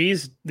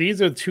 These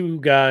are two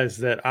guys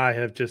that I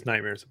have just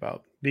nightmares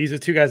about. These are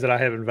two guys that I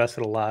have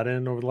invested a lot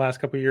in over the last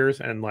couple of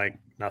years and like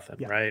nothing.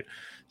 Yeah. Right.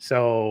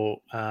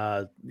 So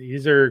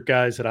these are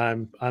guys that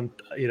I'm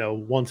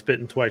once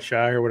bitten, twice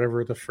shy or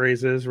whatever the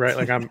phrase is, right?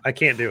 Like I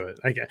can't do it.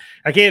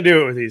 I can't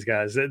do it with these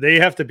guys. They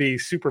have to be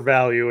super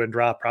value and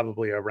drop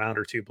probably a round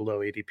or two below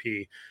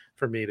ADP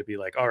for me to be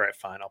like, all right,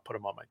 fine, I'll put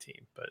them on my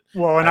team. But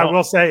I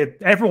will say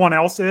everyone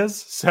else is.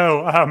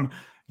 So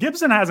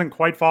Gibson hasn't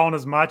quite fallen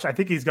as much. I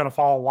think he's going to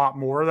fall a lot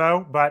more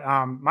though. But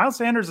Miles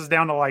Sanders is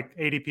down to like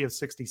ADP of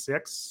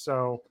 66.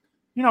 So,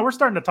 we're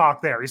starting to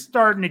talk there. He's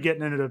starting to get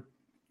into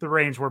the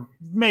range where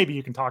maybe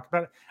you can talk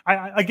about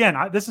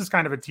it. This is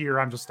kind of a tier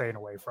I'm just staying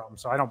away from.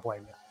 So I don't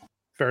blame you.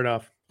 Fair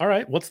enough. All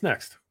right. What's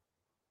next?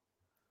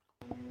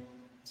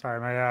 Sorry,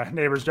 my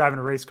neighbor's driving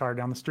a race car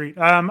down the street.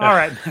 All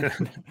right.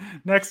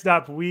 Next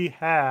up, we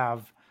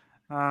have,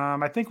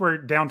 I think we're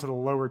down to the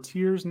lower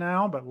tiers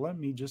now, but let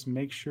me just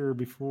make sure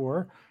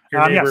before. So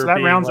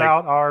that rounds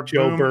out our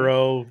Joe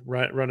Burrow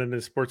running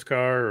his sports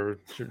car, or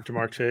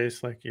Jamar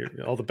Chase, like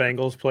all the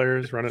Bengals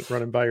players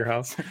running by your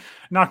house.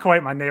 Not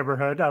quite my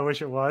neighborhood. I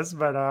wish it was,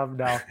 but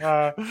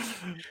no.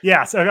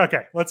 So,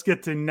 okay, let's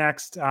get to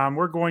next.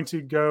 We're going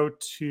to go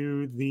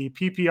to the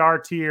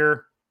PPR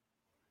tier.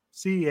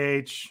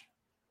 CH.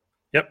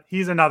 Yep.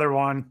 He's another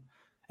one.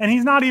 And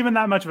he's not even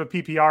that much of a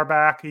PPR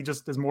back. He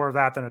just is more of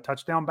that than a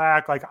touchdown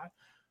back. Like,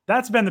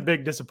 that's been the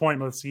big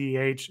disappointment with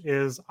CEH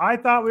is I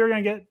thought we were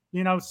going to get,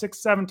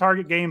 6-7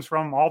 target games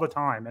from him all the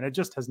time. And it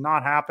just has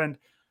not happened.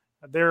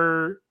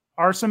 There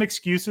are some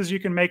excuses you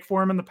can make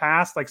for him in the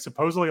past. Like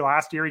supposedly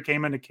last year he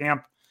came into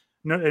camp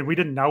and we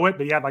didn't know it,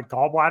 but he had like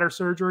gallbladder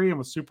surgery and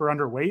was super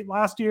underweight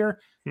last year.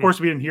 Of course,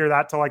 we didn't hear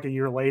that till like a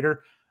year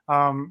later.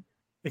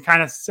 It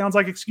kind of sounds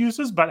like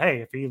excuses, but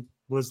hey, if he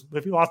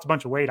lost a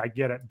bunch of weight, I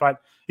get it. But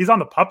he's on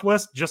the PUP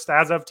list just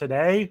as of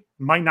today.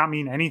 Might not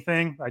mean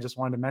anything. I just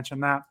wanted to mention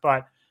that.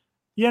 But,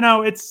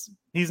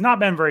 he's not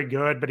been very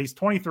good, but he's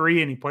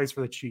 23 and he plays for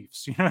the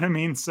Chiefs. You know what I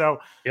mean? So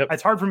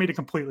It's hard for me to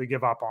completely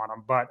give up on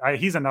him. But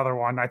he's another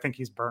one. I think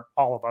he's burnt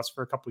all of us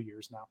for a couple of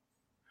years now.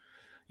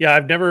 Yeah,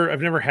 I've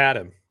never had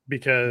him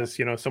because,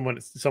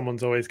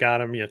 someone's always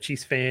got him,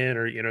 Chiefs fan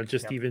or,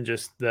 even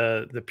just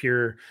the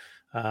pure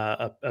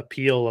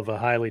appeal of a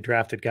highly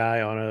drafted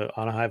guy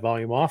on a high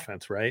volume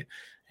offense. Right.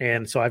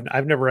 And so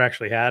I've never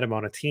actually had him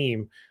on a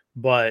team,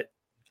 but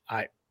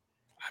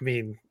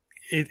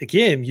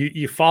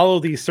you follow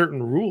these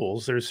certain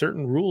rules. There's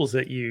certain rules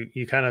that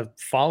you kind of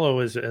follow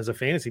as a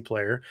fantasy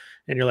player.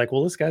 And you're like,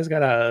 well, this guy's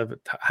got a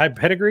high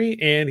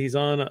pedigree and he's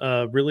on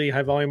a really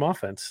high volume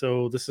offense.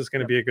 So this is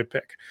going to be a good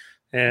pick.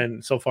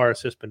 And so far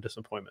it's just been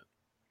disappointment.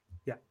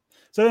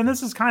 So then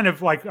this is kind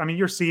of like,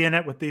 you're seeing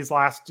it with these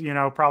last,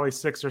 probably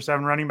 6 or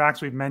 7 running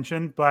backs we've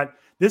mentioned, but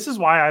this is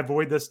why I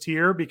avoid this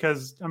tier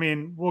because,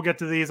 we'll get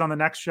to these on the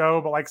next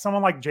show, but like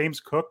someone like James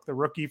Cook, the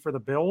rookie for the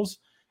Bills,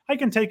 I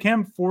can take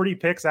him 40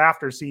 picks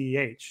after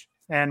CEH,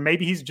 and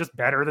maybe he's just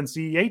better than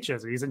CEH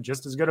is. He's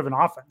just as good of an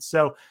offense.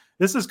 So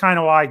this is kind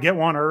of why I get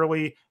one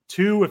early.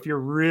 2, if you're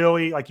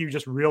really like, you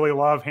just really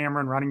love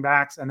hammering running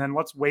backs, and then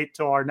let's wait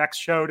till our next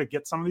show to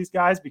get some of these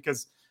guys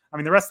because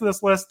the rest of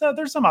this list,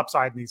 there's some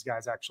upside in these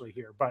guys actually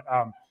here, but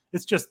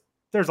it's just,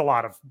 there's a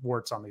lot of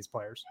warts on these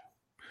players.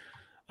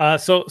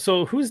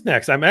 So who's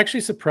next? I'm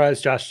actually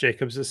surprised Josh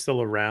Jacobs is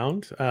still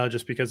around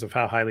just because of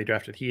how highly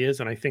drafted he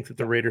is. And I think that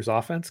the Raiders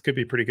offense could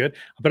be pretty good,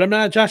 but I'm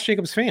not a Josh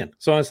Jacobs fan.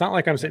 So it's not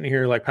like I'm sitting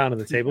here like pounding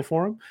the table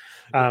for him.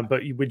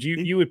 But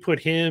you would put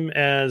him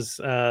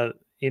as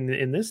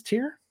in this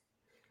tier?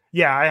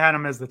 Yeah, I had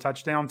him as the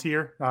touchdown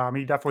tier.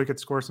 He definitely could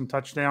score some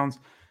touchdowns.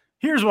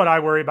 Here's what I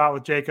worry about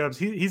with Jacobs.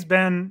 He's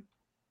been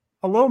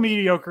a little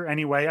mediocre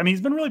anyway. He's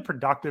been really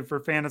productive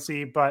for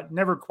fantasy, but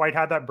never quite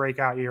had that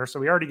breakout year. So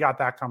we already got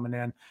that coming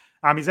in.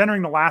 He's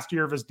entering the last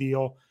year of his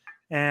deal,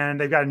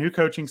 and they've got a new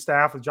coaching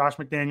staff with Josh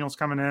McDaniels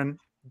coming in.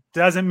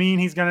 Doesn't mean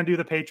he's going to do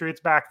the Patriots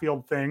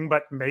backfield thing,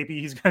 but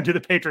maybe he's going to do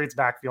the Patriots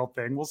backfield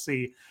thing. We'll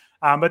see.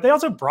 But they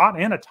also brought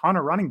in a ton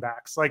of running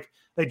backs. Like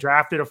they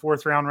drafted a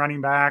 4th-round running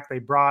back. They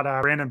brought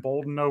Brandon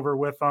Bolden over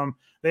with them.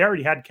 They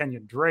already had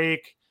Kenyon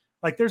Drake.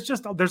 Like there's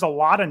a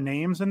lot of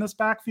names in this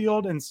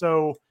backfield. And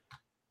so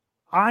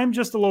I'm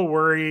just a little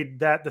worried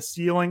that the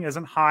ceiling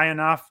isn't high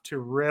enough to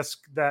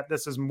risk that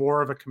this is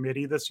more of a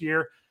committee this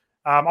year.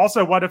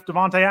 Also, what if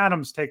Devontae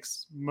Adams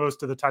takes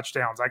most of the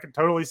touchdowns? I could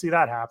totally see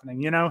that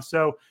happening,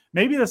 So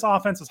maybe this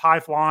offense is high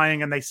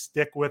flying and they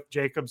stick with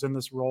Jacobs in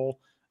this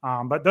role.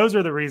 But those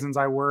are the reasons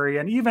I worry.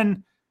 And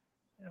even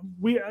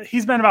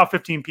he's been about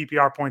 15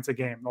 PPR points a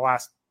game the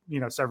last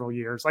several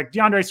years. Like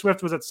DeAndre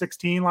Swift was at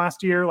 16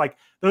 last year. Like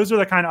those are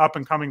the kind of up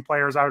and coming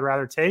players I would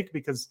rather take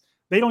because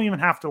they don't even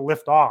have to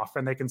lift off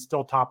and they can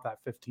still top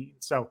that 15.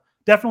 So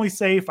definitely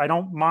safe. I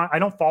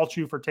don't fault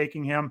you for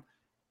taking him,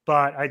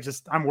 but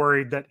I'm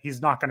worried that he's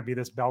not going to be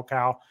this bell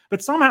cow,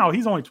 but somehow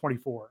he's only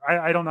 24.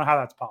 I don't know how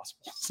that's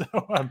possible. So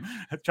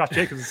Josh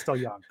Jacobs is still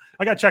young.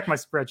 I got to check my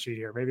spreadsheet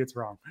here. Maybe it's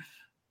wrong.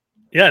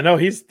 Yeah, no,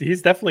 he's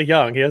definitely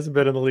young. He hasn't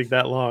been in the league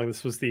that long.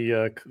 This was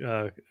the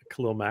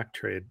Khalil Mack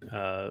trade.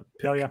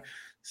 Hell yeah.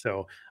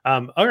 So,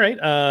 all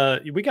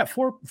right. We got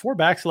four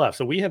backs left.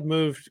 So we have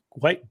moved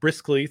quite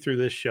briskly through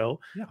this show.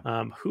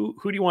 Yeah. Who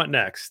do you want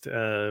next?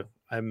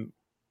 I'm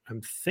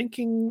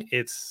thinking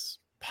it's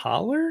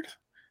Pollard.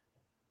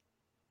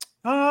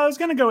 I was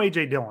going to go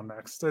AJ Dillon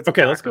next.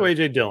 Okay, let's go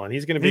AJ Dillon.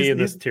 He's going to be in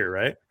this tier,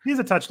 right? He's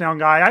a touchdown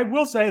guy. I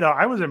will say though,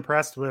 I was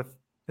impressed with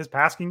his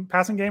passing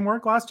game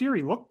work last year.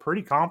 He looked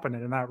pretty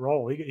competent in that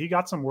role. He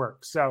got some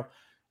work. So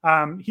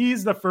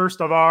he's the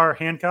first of our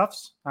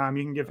handcuffs.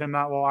 You can give him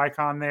that little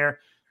icon there.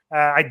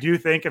 I do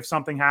think if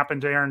something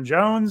happened to Aaron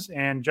Jones,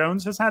 and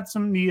Jones has had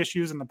some knee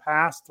issues in the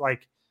past,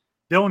 like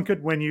Dillon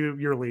could win you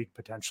your league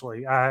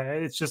potentially.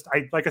 It's just,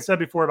 like I said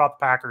before about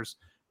the Packers,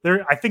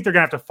 I think they're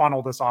going to have to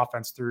funnel this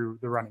offense through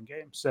the running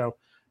game. So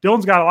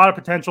Dillon's got a lot of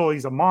potential.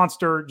 He's a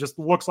monster. Just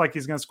looks like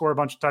he's going to score a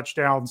bunch of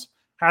touchdowns.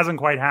 Hasn't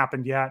quite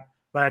happened yet,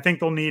 but I think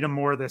they'll need him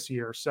more this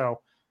year. So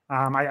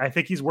I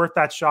think he's worth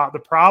that shot. The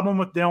problem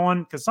with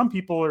Dillon, because some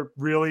people are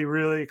really,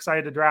 really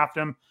excited to draft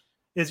him,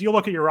 is you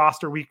look at your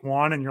roster week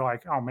 1 and you're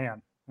like, oh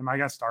man, am I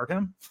going to start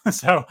him?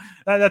 So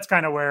that's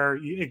kind of where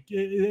it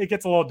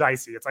gets a little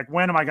dicey. It's like,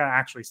 when am I going to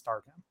actually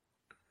start him?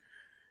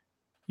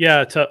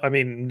 Yeah,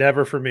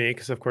 never for me,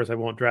 because of course I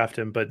won't draft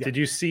him. But yeah. Did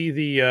you see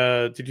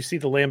the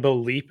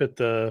Lambeau leap at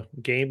the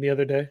game the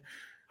other day?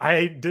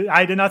 I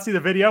did not see the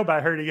video, but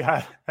I heard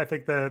I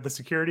think the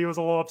security was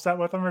a little upset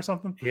with him or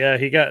something. Yeah,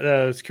 he got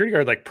the security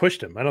guard like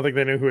pushed him. I don't think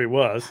they knew who he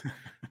was.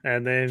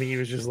 And then he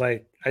was just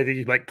like, I think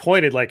he like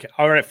pointed like,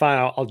 all right,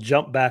 fine, I'll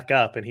jump back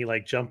up. And he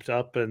like jumped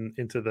up and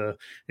into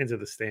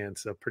the stand.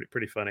 So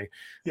pretty funny.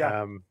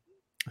 Yeah.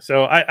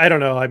 So I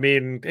don't know. I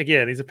mean,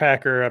 again, he's a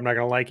Packer. I'm not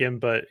gonna like him,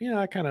 but yeah,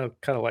 I kind of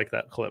like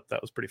that clip.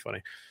 That was pretty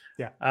funny.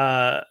 Yeah.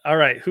 All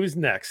right, who's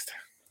next?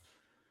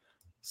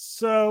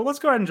 So let's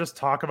go ahead and just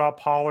talk about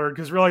Pollard,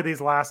 because really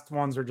these last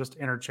ones are just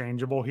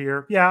interchangeable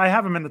here. Yeah, I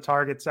have him in the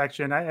target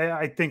section.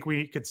 I think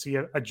we could see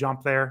a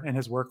jump there in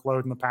his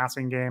workload in the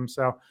passing game.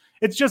 So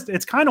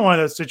it's kind of one of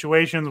those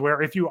situations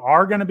where if you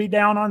are going to be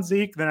down on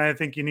Zeke, then I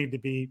think you need to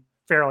be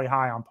fairly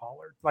high on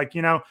Pollard. Like,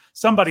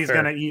 somebody's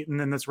going to eat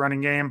in this running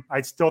game.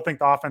 I still think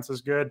the offense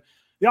is good.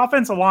 The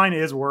offensive line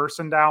is worse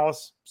in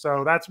Dallas,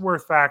 so that's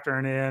worth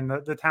factoring in.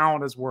 The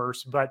talent is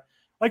worse, but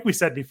like we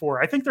said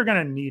before, I think they're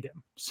going to need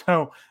him.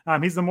 So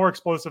he's the more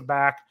explosive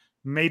back.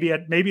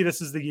 Maybe this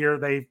is the year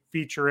they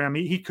feature him.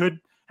 He could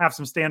have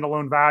some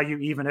standalone value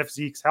even if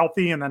Zeke's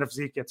healthy, and then if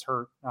Zeke gets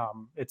hurt,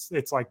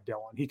 it's like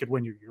Dylan. He could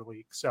win your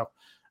league. So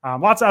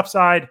lots of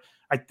upside.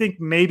 I think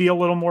maybe a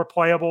little more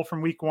playable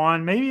from week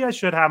one. Maybe I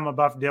should have him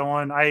above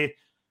Dylan.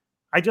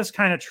 I just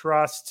kind of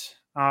trust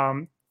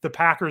the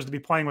Packers to be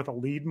playing with a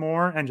lead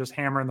more and just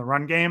hammering the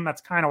run game.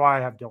 That's kind of why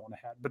I have Dylan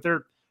ahead. But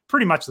they're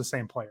pretty much the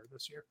same player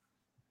this year.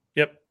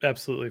 Yep,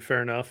 absolutely.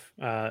 Fair enough.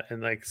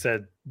 And like I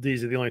said,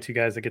 these are the only two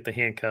guys that get the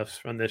handcuffs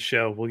on this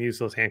show. We'll use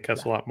those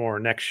handcuffs a lot more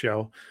next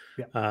show.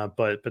 Yeah.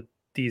 But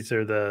these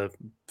are the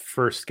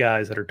first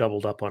guys that are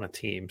doubled up on a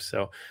team.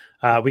 So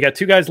we got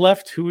two guys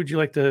left. Who would you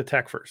like to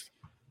attack first?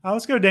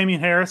 Let's go Damian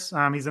Harris.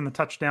 He's in the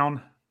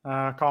touchdown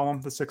column,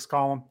 the 6th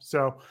column.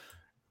 So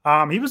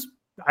he was,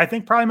 I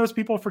think probably most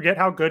people forget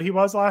how good he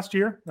was last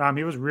year.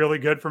 He was really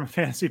good from a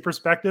fantasy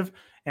perspective,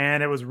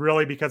 and it was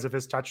really because of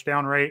his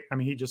touchdown rate. I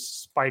mean, he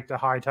just spiked a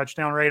high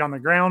touchdown rate on the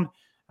ground.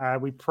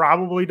 We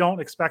probably don't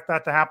expect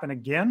that to happen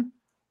again,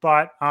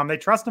 but they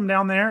trust him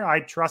down there.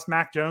 I trust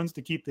Mac Jones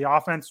to keep the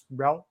offense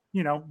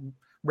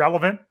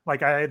relevant. Like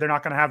they're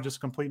not going to have just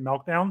complete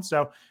meltdown.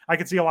 So I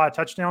could see a lot of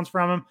touchdowns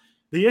from him.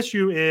 The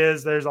issue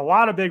is there's a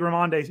lot of big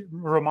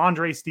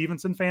Ramondre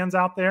Stevenson fans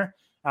out there.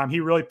 He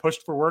really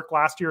pushed for work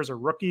last year as a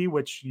rookie,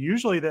 which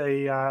usually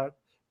the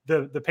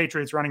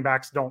Patriots running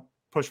backs don't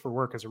push for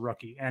work as a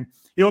rookie. And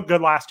he looked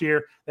good last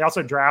year. They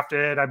also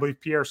drafted, I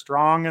believe, Pierre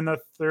Strong in the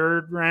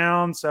 3rd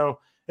round. So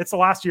it's the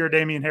last year of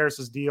Damian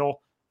Harris's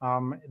deal.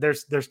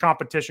 There's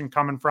competition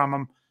coming from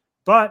him.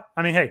 But,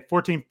 I mean, hey,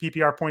 14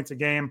 PPR points a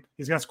game.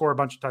 He's going to score a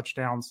bunch of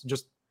touchdowns.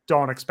 Just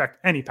don't expect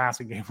any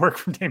passing game work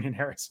from Damian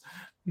Harris.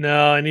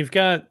 No, and you've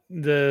got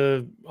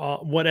the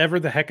whatever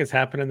the heck is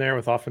happening there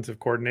with offensive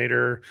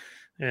coordinator.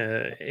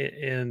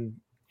 It's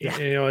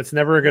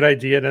never a good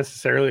idea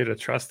necessarily to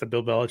trust the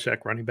Bill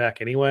Belichick running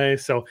back anyway.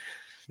 So,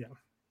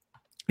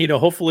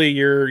 hopefully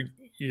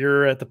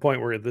you're at the point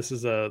where this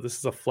is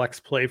a flex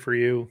play for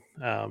you.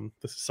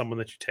 This is someone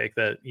that you take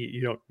that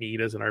you don't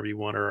need as an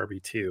RB1 or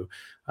RB2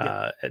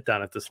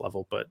 down at this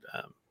level. But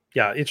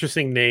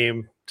interesting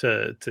name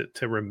to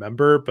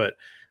remember. But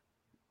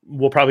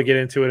we'll probably get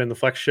into it in the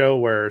flex show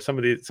where some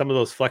of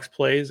those flex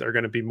plays are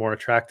going to be more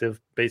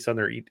attractive based on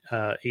their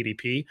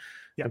ADP.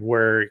 And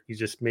where you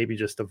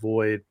just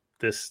avoid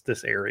this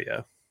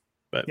area.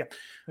 But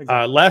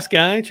exactly. Last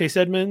guy, Chase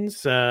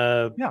Edmonds.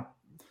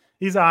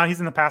 He's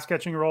in the pass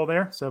catching role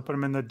there, so put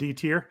him in the D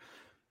tier.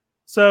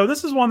 So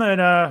this is one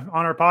that on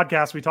our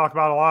podcast we talk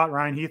about a lot,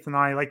 Ryan Heath and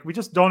I. Like, we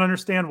just don't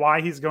understand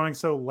why he's going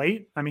so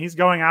late. I mean, he's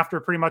going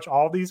after pretty much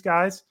all these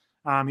guys.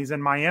 He's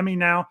in Miami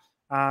now.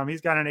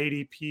 He's got an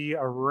ADP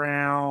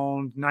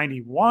around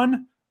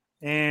 91,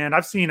 and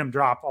I've seen him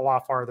drop a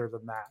lot farther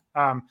than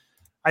that.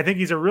 I think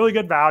he's a really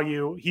good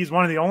value. He's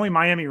one of the only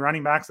Miami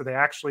running backs that they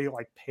actually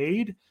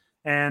paid.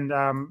 And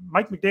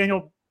Mike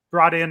McDaniel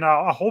brought in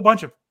a whole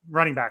bunch of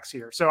running backs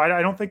here. So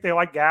I don't think they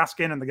like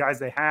Gaskin and the guys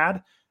they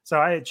had.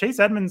 So Chase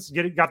Edmonds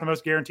got the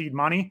most guaranteed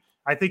money.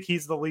 I think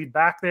he's the lead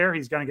back there.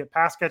 He's going to get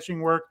pass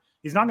catching work.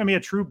 He's not going to be a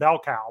true bell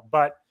cow.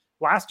 But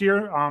last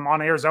year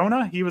on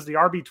Arizona, he was the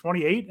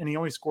RB28 and he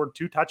only scored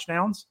 2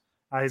 touchdowns.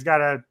 He's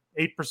got a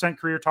 8%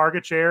 career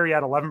target share. He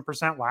had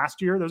 11%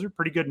 last year. Those are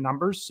pretty good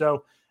numbers.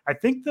 So I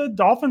think the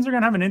Dolphins are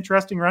going to have an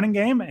interesting running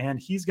game, and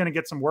he's going to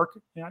get some work.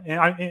 He's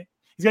going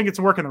to get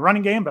some work in the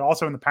running game, but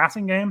also in the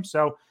passing game.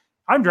 So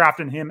I'm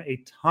drafting him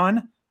a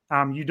ton.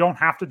 You don't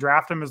have to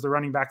draft him as the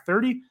running back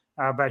 30,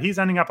 but he's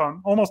ending up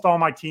on almost all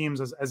my teams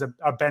as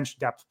a bench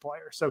depth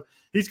player. So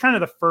he's kind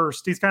of the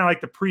first. He's kind of like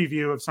the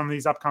preview of some of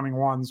these upcoming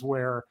ones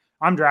where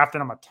I'm drafting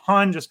them a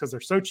ton just because they're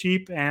so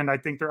cheap, and I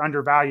think they're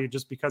undervalued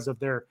just because of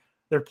their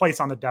place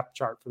on the depth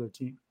chart for their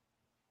team.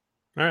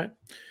 All right.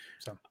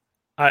 So.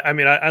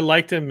 I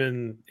liked him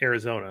in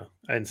Arizona,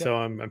 and so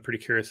I'm pretty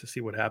curious to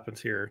see what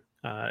happens here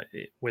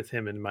with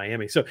him in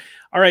Miami. So,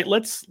 all right,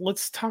 let's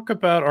talk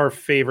about our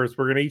favorites.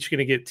 We're each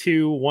going to get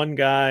one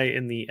guy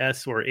in the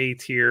S or A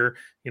tier,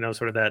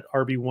 sort of that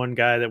RB1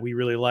 guy that we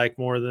really like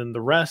more than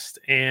the rest,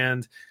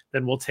 and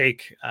then we'll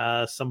take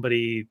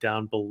somebody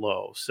down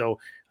below. So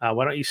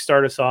why don't you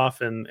start us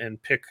off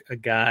and pick a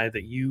guy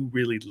that you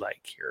really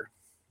like here?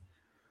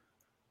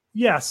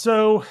 Yeah,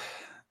 so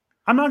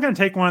I'm not going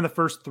to take one of the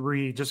first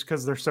three just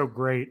because they're so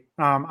great.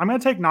 I'm going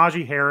to take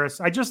Najee Harris.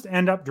 I just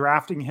end up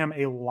drafting him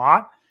a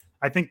lot.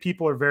 I think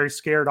people are very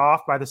scared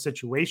off by the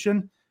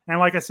situation. And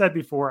like I said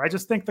before, I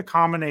just think the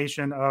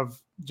combination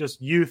of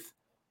just youth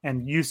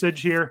and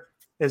usage here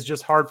is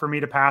just hard for me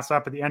to pass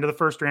up at the end of the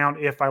first round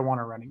if I want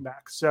a running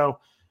back. So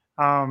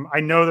I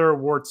know there are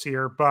warts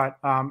here,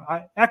 but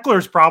Eckler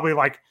is probably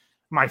like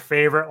my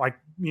favorite, like,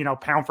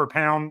 pound for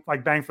pound,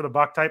 like bang for the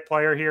buck type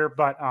player here.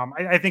 But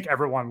I think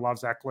everyone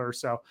loves Eckler.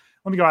 So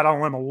let me go out on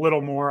a limb a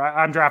little more.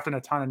 I'm drafting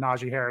a ton of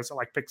Najee Harris at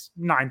like picks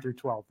 9 through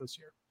 12 this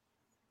year.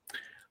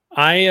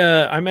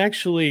 I'm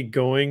actually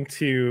going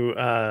to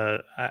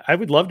I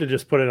would love to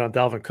just put it on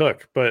Dalvin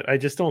Cook, but I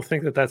just don't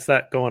think that's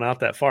going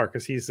out that far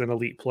because he's an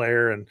elite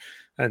player,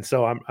 and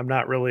so I'm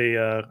not really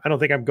I don't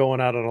think I'm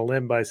going out on a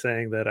limb by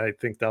saying that I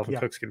think Dalvin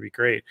Cook's going to be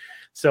great.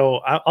 So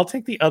I'll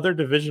take the other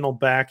divisional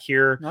back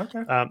here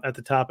at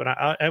the top, and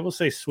I will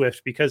say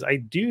Swift because I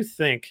do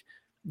think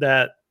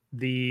that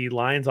the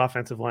Lions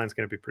offensive line is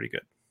going to be pretty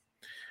good.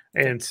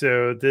 And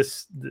so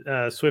this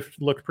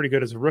Swift looked pretty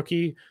good as a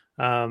rookie.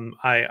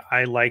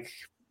 I like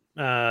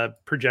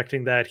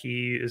projecting that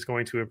he is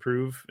going to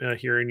improve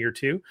here in year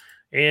 2.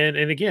 And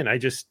again, I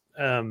just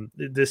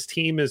this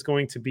team is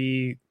going to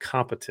be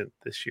competent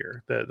this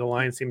year. The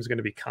Lions team is going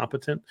to be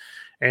competent,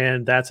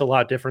 and that's a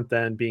lot different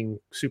than being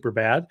super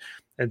bad.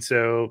 And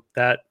so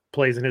that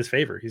plays in his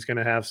favor. He's going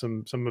to have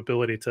some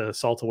ability to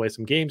salt away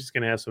some games. He's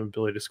going to have some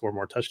ability to score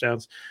more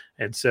touchdowns.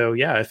 And so,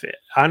 yeah,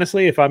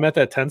 if I'm at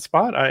that 10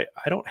 spot, I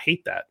don't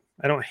hate that.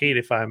 I don't hate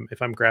if I'm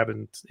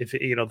grabbing,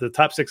 the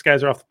top 6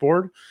 guys are off the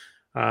board,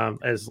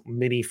 as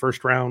many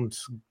first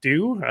rounds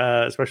do,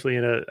 especially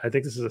I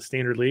think this is a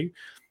standard league.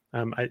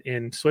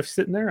 And Swift's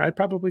sitting there, I'd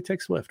probably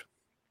take Swift.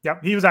 Yeah,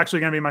 he was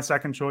actually going to be my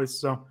second choice.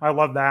 So I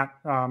love that.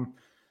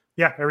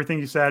 Everything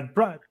you said.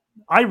 But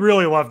I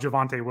really love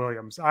Javonte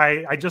Williams.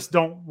 I just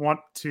don't want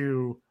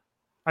to.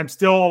 I'm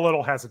still a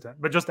little hesitant,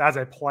 but just as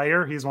a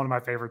player, he's one of my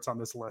favorites on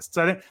this list.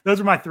 So I think those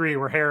are my 3: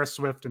 were Harris,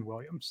 Swift, and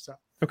Williams. So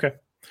okay.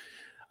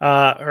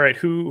 All right.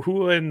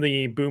 Who in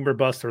the boomer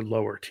bust or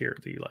lower tier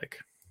do you like?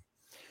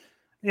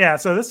 Yeah.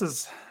 So this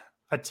is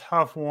a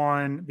tough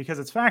one because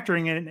it's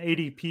factoring in an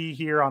ADP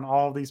here on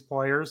all of these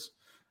players.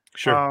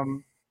 Sure.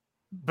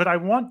 But I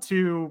want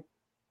to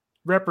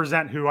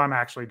represent who I'm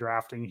actually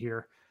drafting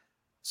here.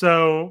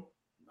 So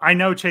I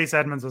know Chase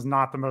Edmonds is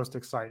not the most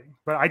exciting,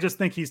 but I just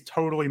think he's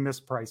totally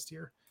mispriced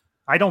here.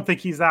 I don't think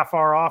he's that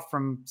far off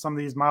from some of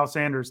these Miles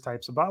Sanders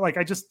types. But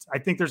I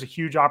think there's a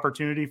huge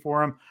opportunity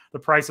for him. The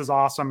price is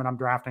awesome, and I'm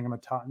drafting him a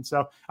ton.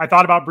 So I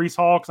thought about Breece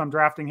Hall because I'm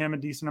drafting him a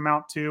decent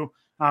amount too.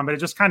 But it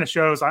just kind of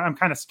shows I'm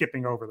kind of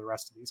skipping over the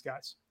rest of these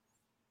guys.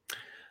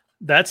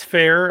 That's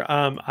fair.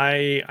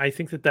 I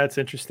think that's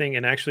interesting.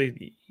 And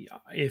actually,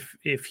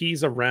 if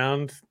he's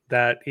around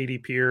that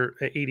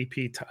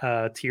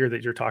ADP tier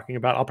that you're talking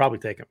about, I'll probably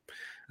take him.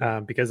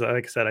 Because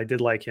like I said, I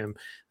did like him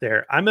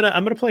there. I'm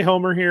gonna play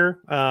Homer here,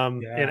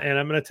 and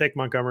I'm gonna take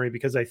Montgomery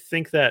because I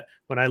think that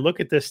when I look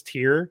at this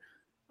tier,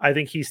 I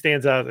think he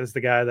stands out as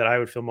the guy that I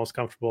would feel most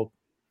comfortable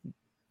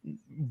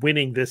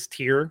winning this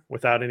tier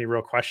without any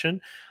real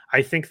question.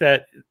 I think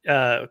that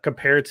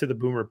compared to the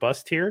boomer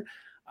bust tier,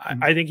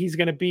 I think he's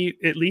going to be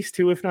at least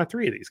 2, if not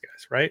 3 of these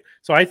guys, right?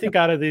 So I think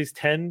out of these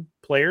 10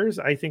 players,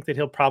 I think that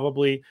he'll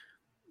probably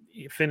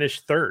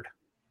finish 3rd.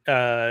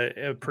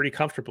 Pretty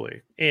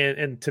comfortably.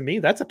 And to me,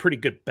 that's a pretty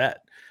good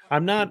bet.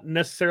 I'm not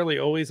necessarily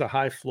always a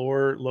high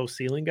floor, low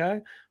ceiling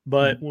guy,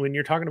 but when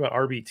you're talking about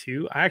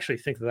RB2, I actually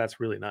think that's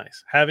really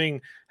nice.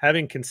 Having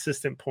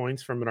consistent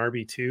points from an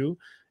RB2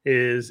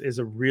 is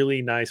a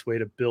really nice way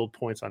to build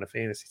points on a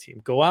fantasy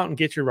team. Go out and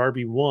get your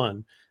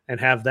RB1 and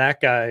have that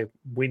guy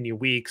win you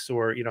weeks,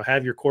 or,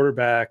 have your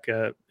quarterback,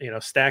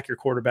 stack your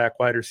quarterback,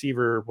 wide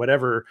receiver,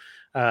 whatever,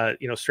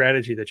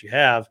 strategy that you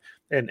have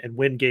and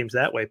win games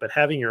that way. But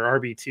having your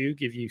RB2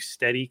 give you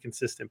steady,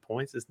 consistent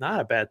points is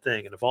not a bad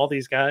thing. And of all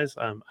these guys,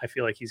 I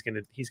feel like he's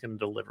going to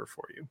deliver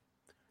for you.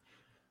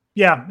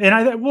 Yeah,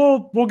 and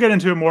we'll get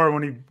into it more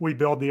when we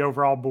build the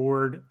overall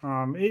board.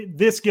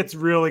 This gets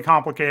really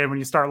complicated when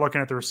you start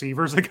looking at the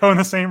receivers that go in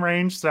the same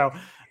range. So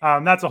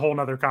that's a whole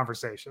nother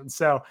conversation.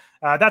 So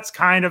that's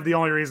kind of the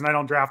only reason I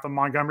don't draft the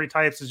Montgomery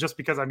types, is just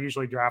because I'm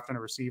usually drafting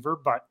a receiver.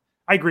 But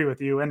I agree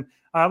with you. And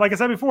like I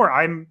said before,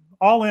 I'm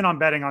all in on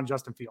betting on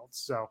Justin Fields.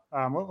 So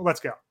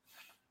let's go.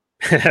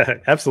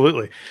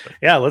 Absolutely.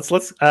 Yeah. Let's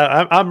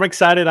I'm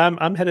excited.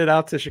 I'm headed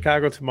out to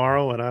Chicago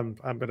tomorrow, and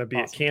I'm going to be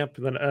awesome at camp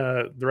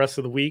the rest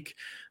of the week.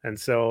 And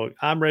so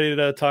I'm ready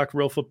to talk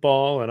real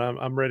football, and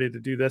I'm ready to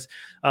do this.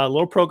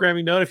 Little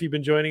programming note: if you've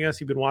been joining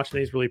us, you've been watching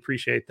these, really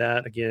appreciate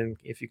that. Again,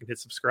 if you can hit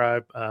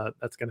subscribe,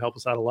 that's going to help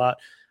us out a lot.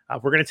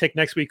 We're going to take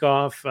next week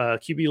off.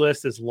 QB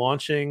List is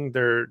launching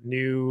their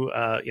new,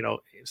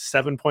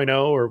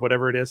 7.0 or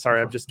whatever it is.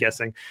 Sorry, I'm just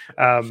guessing.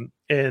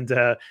 And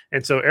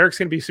so Eric's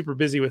going to be super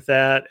busy with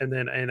that.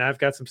 And I've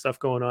got some stuff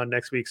going on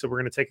next week. So we're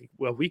going to take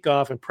a week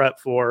off and prep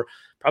for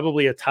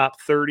probably a top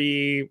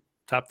 30,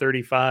 top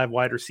 35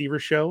 wide receiver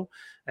show.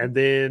 And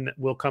then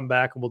we'll come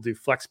back and we'll do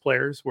flex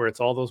players where it's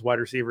all those wide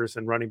receivers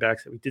and running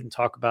backs that we didn't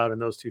talk about in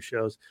those two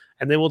shows.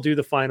 And then we'll do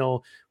the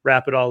final,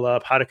 wrap it all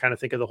up, how to kind of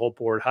think of the whole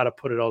board, how to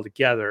put it all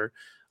together.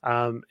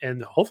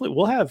 And hopefully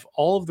we'll have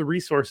all of the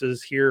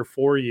resources here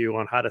for you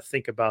on how to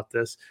think about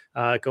this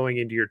going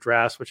into your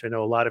drafts, which I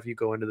know a lot of you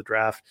go into the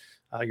draft,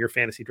 your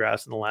fantasy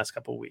drafts in the last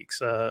couple of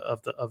weeks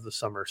of the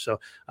summer. So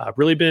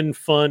really been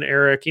fun,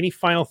 Eric. Any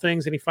final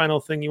thing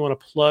you want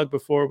to plug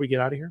before we get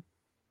out of here?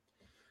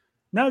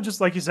 No,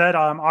 just like you said,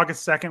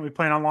 August 2nd, we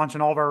plan on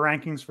launching all of our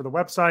rankings for the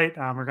website.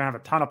 We're going to have a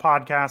ton of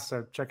podcasts,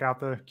 so check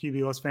out the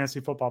QB List Fantasy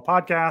Football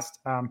podcast.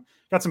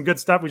 Got some good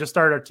stuff. We just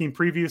started our team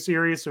preview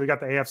series, so we got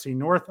the AFC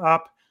North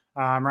up.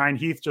 Ryan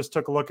Heath just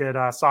took a look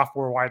at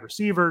sophomore wide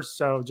receivers,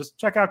 so just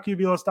check out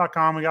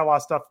QBList.com. We got a lot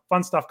of stuff,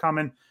 fun stuff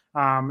coming.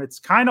 It's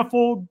kind of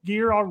full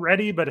gear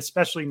already, but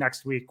especially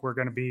next week, we're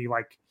going to be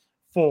like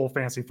full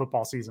fantasy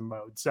football season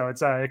mode. So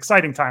it's an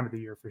exciting time of the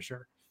year for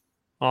sure.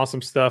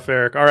 Awesome stuff,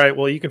 Eric. All right.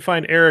 Well, you can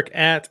find Eric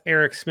at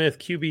Eric Smith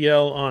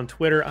QBL on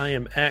Twitter. I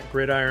am at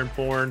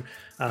Gridironborn.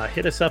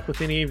 Hit us up with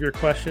any of your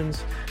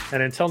questions.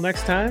 And until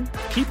next time,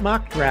 keep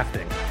mock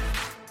drafting.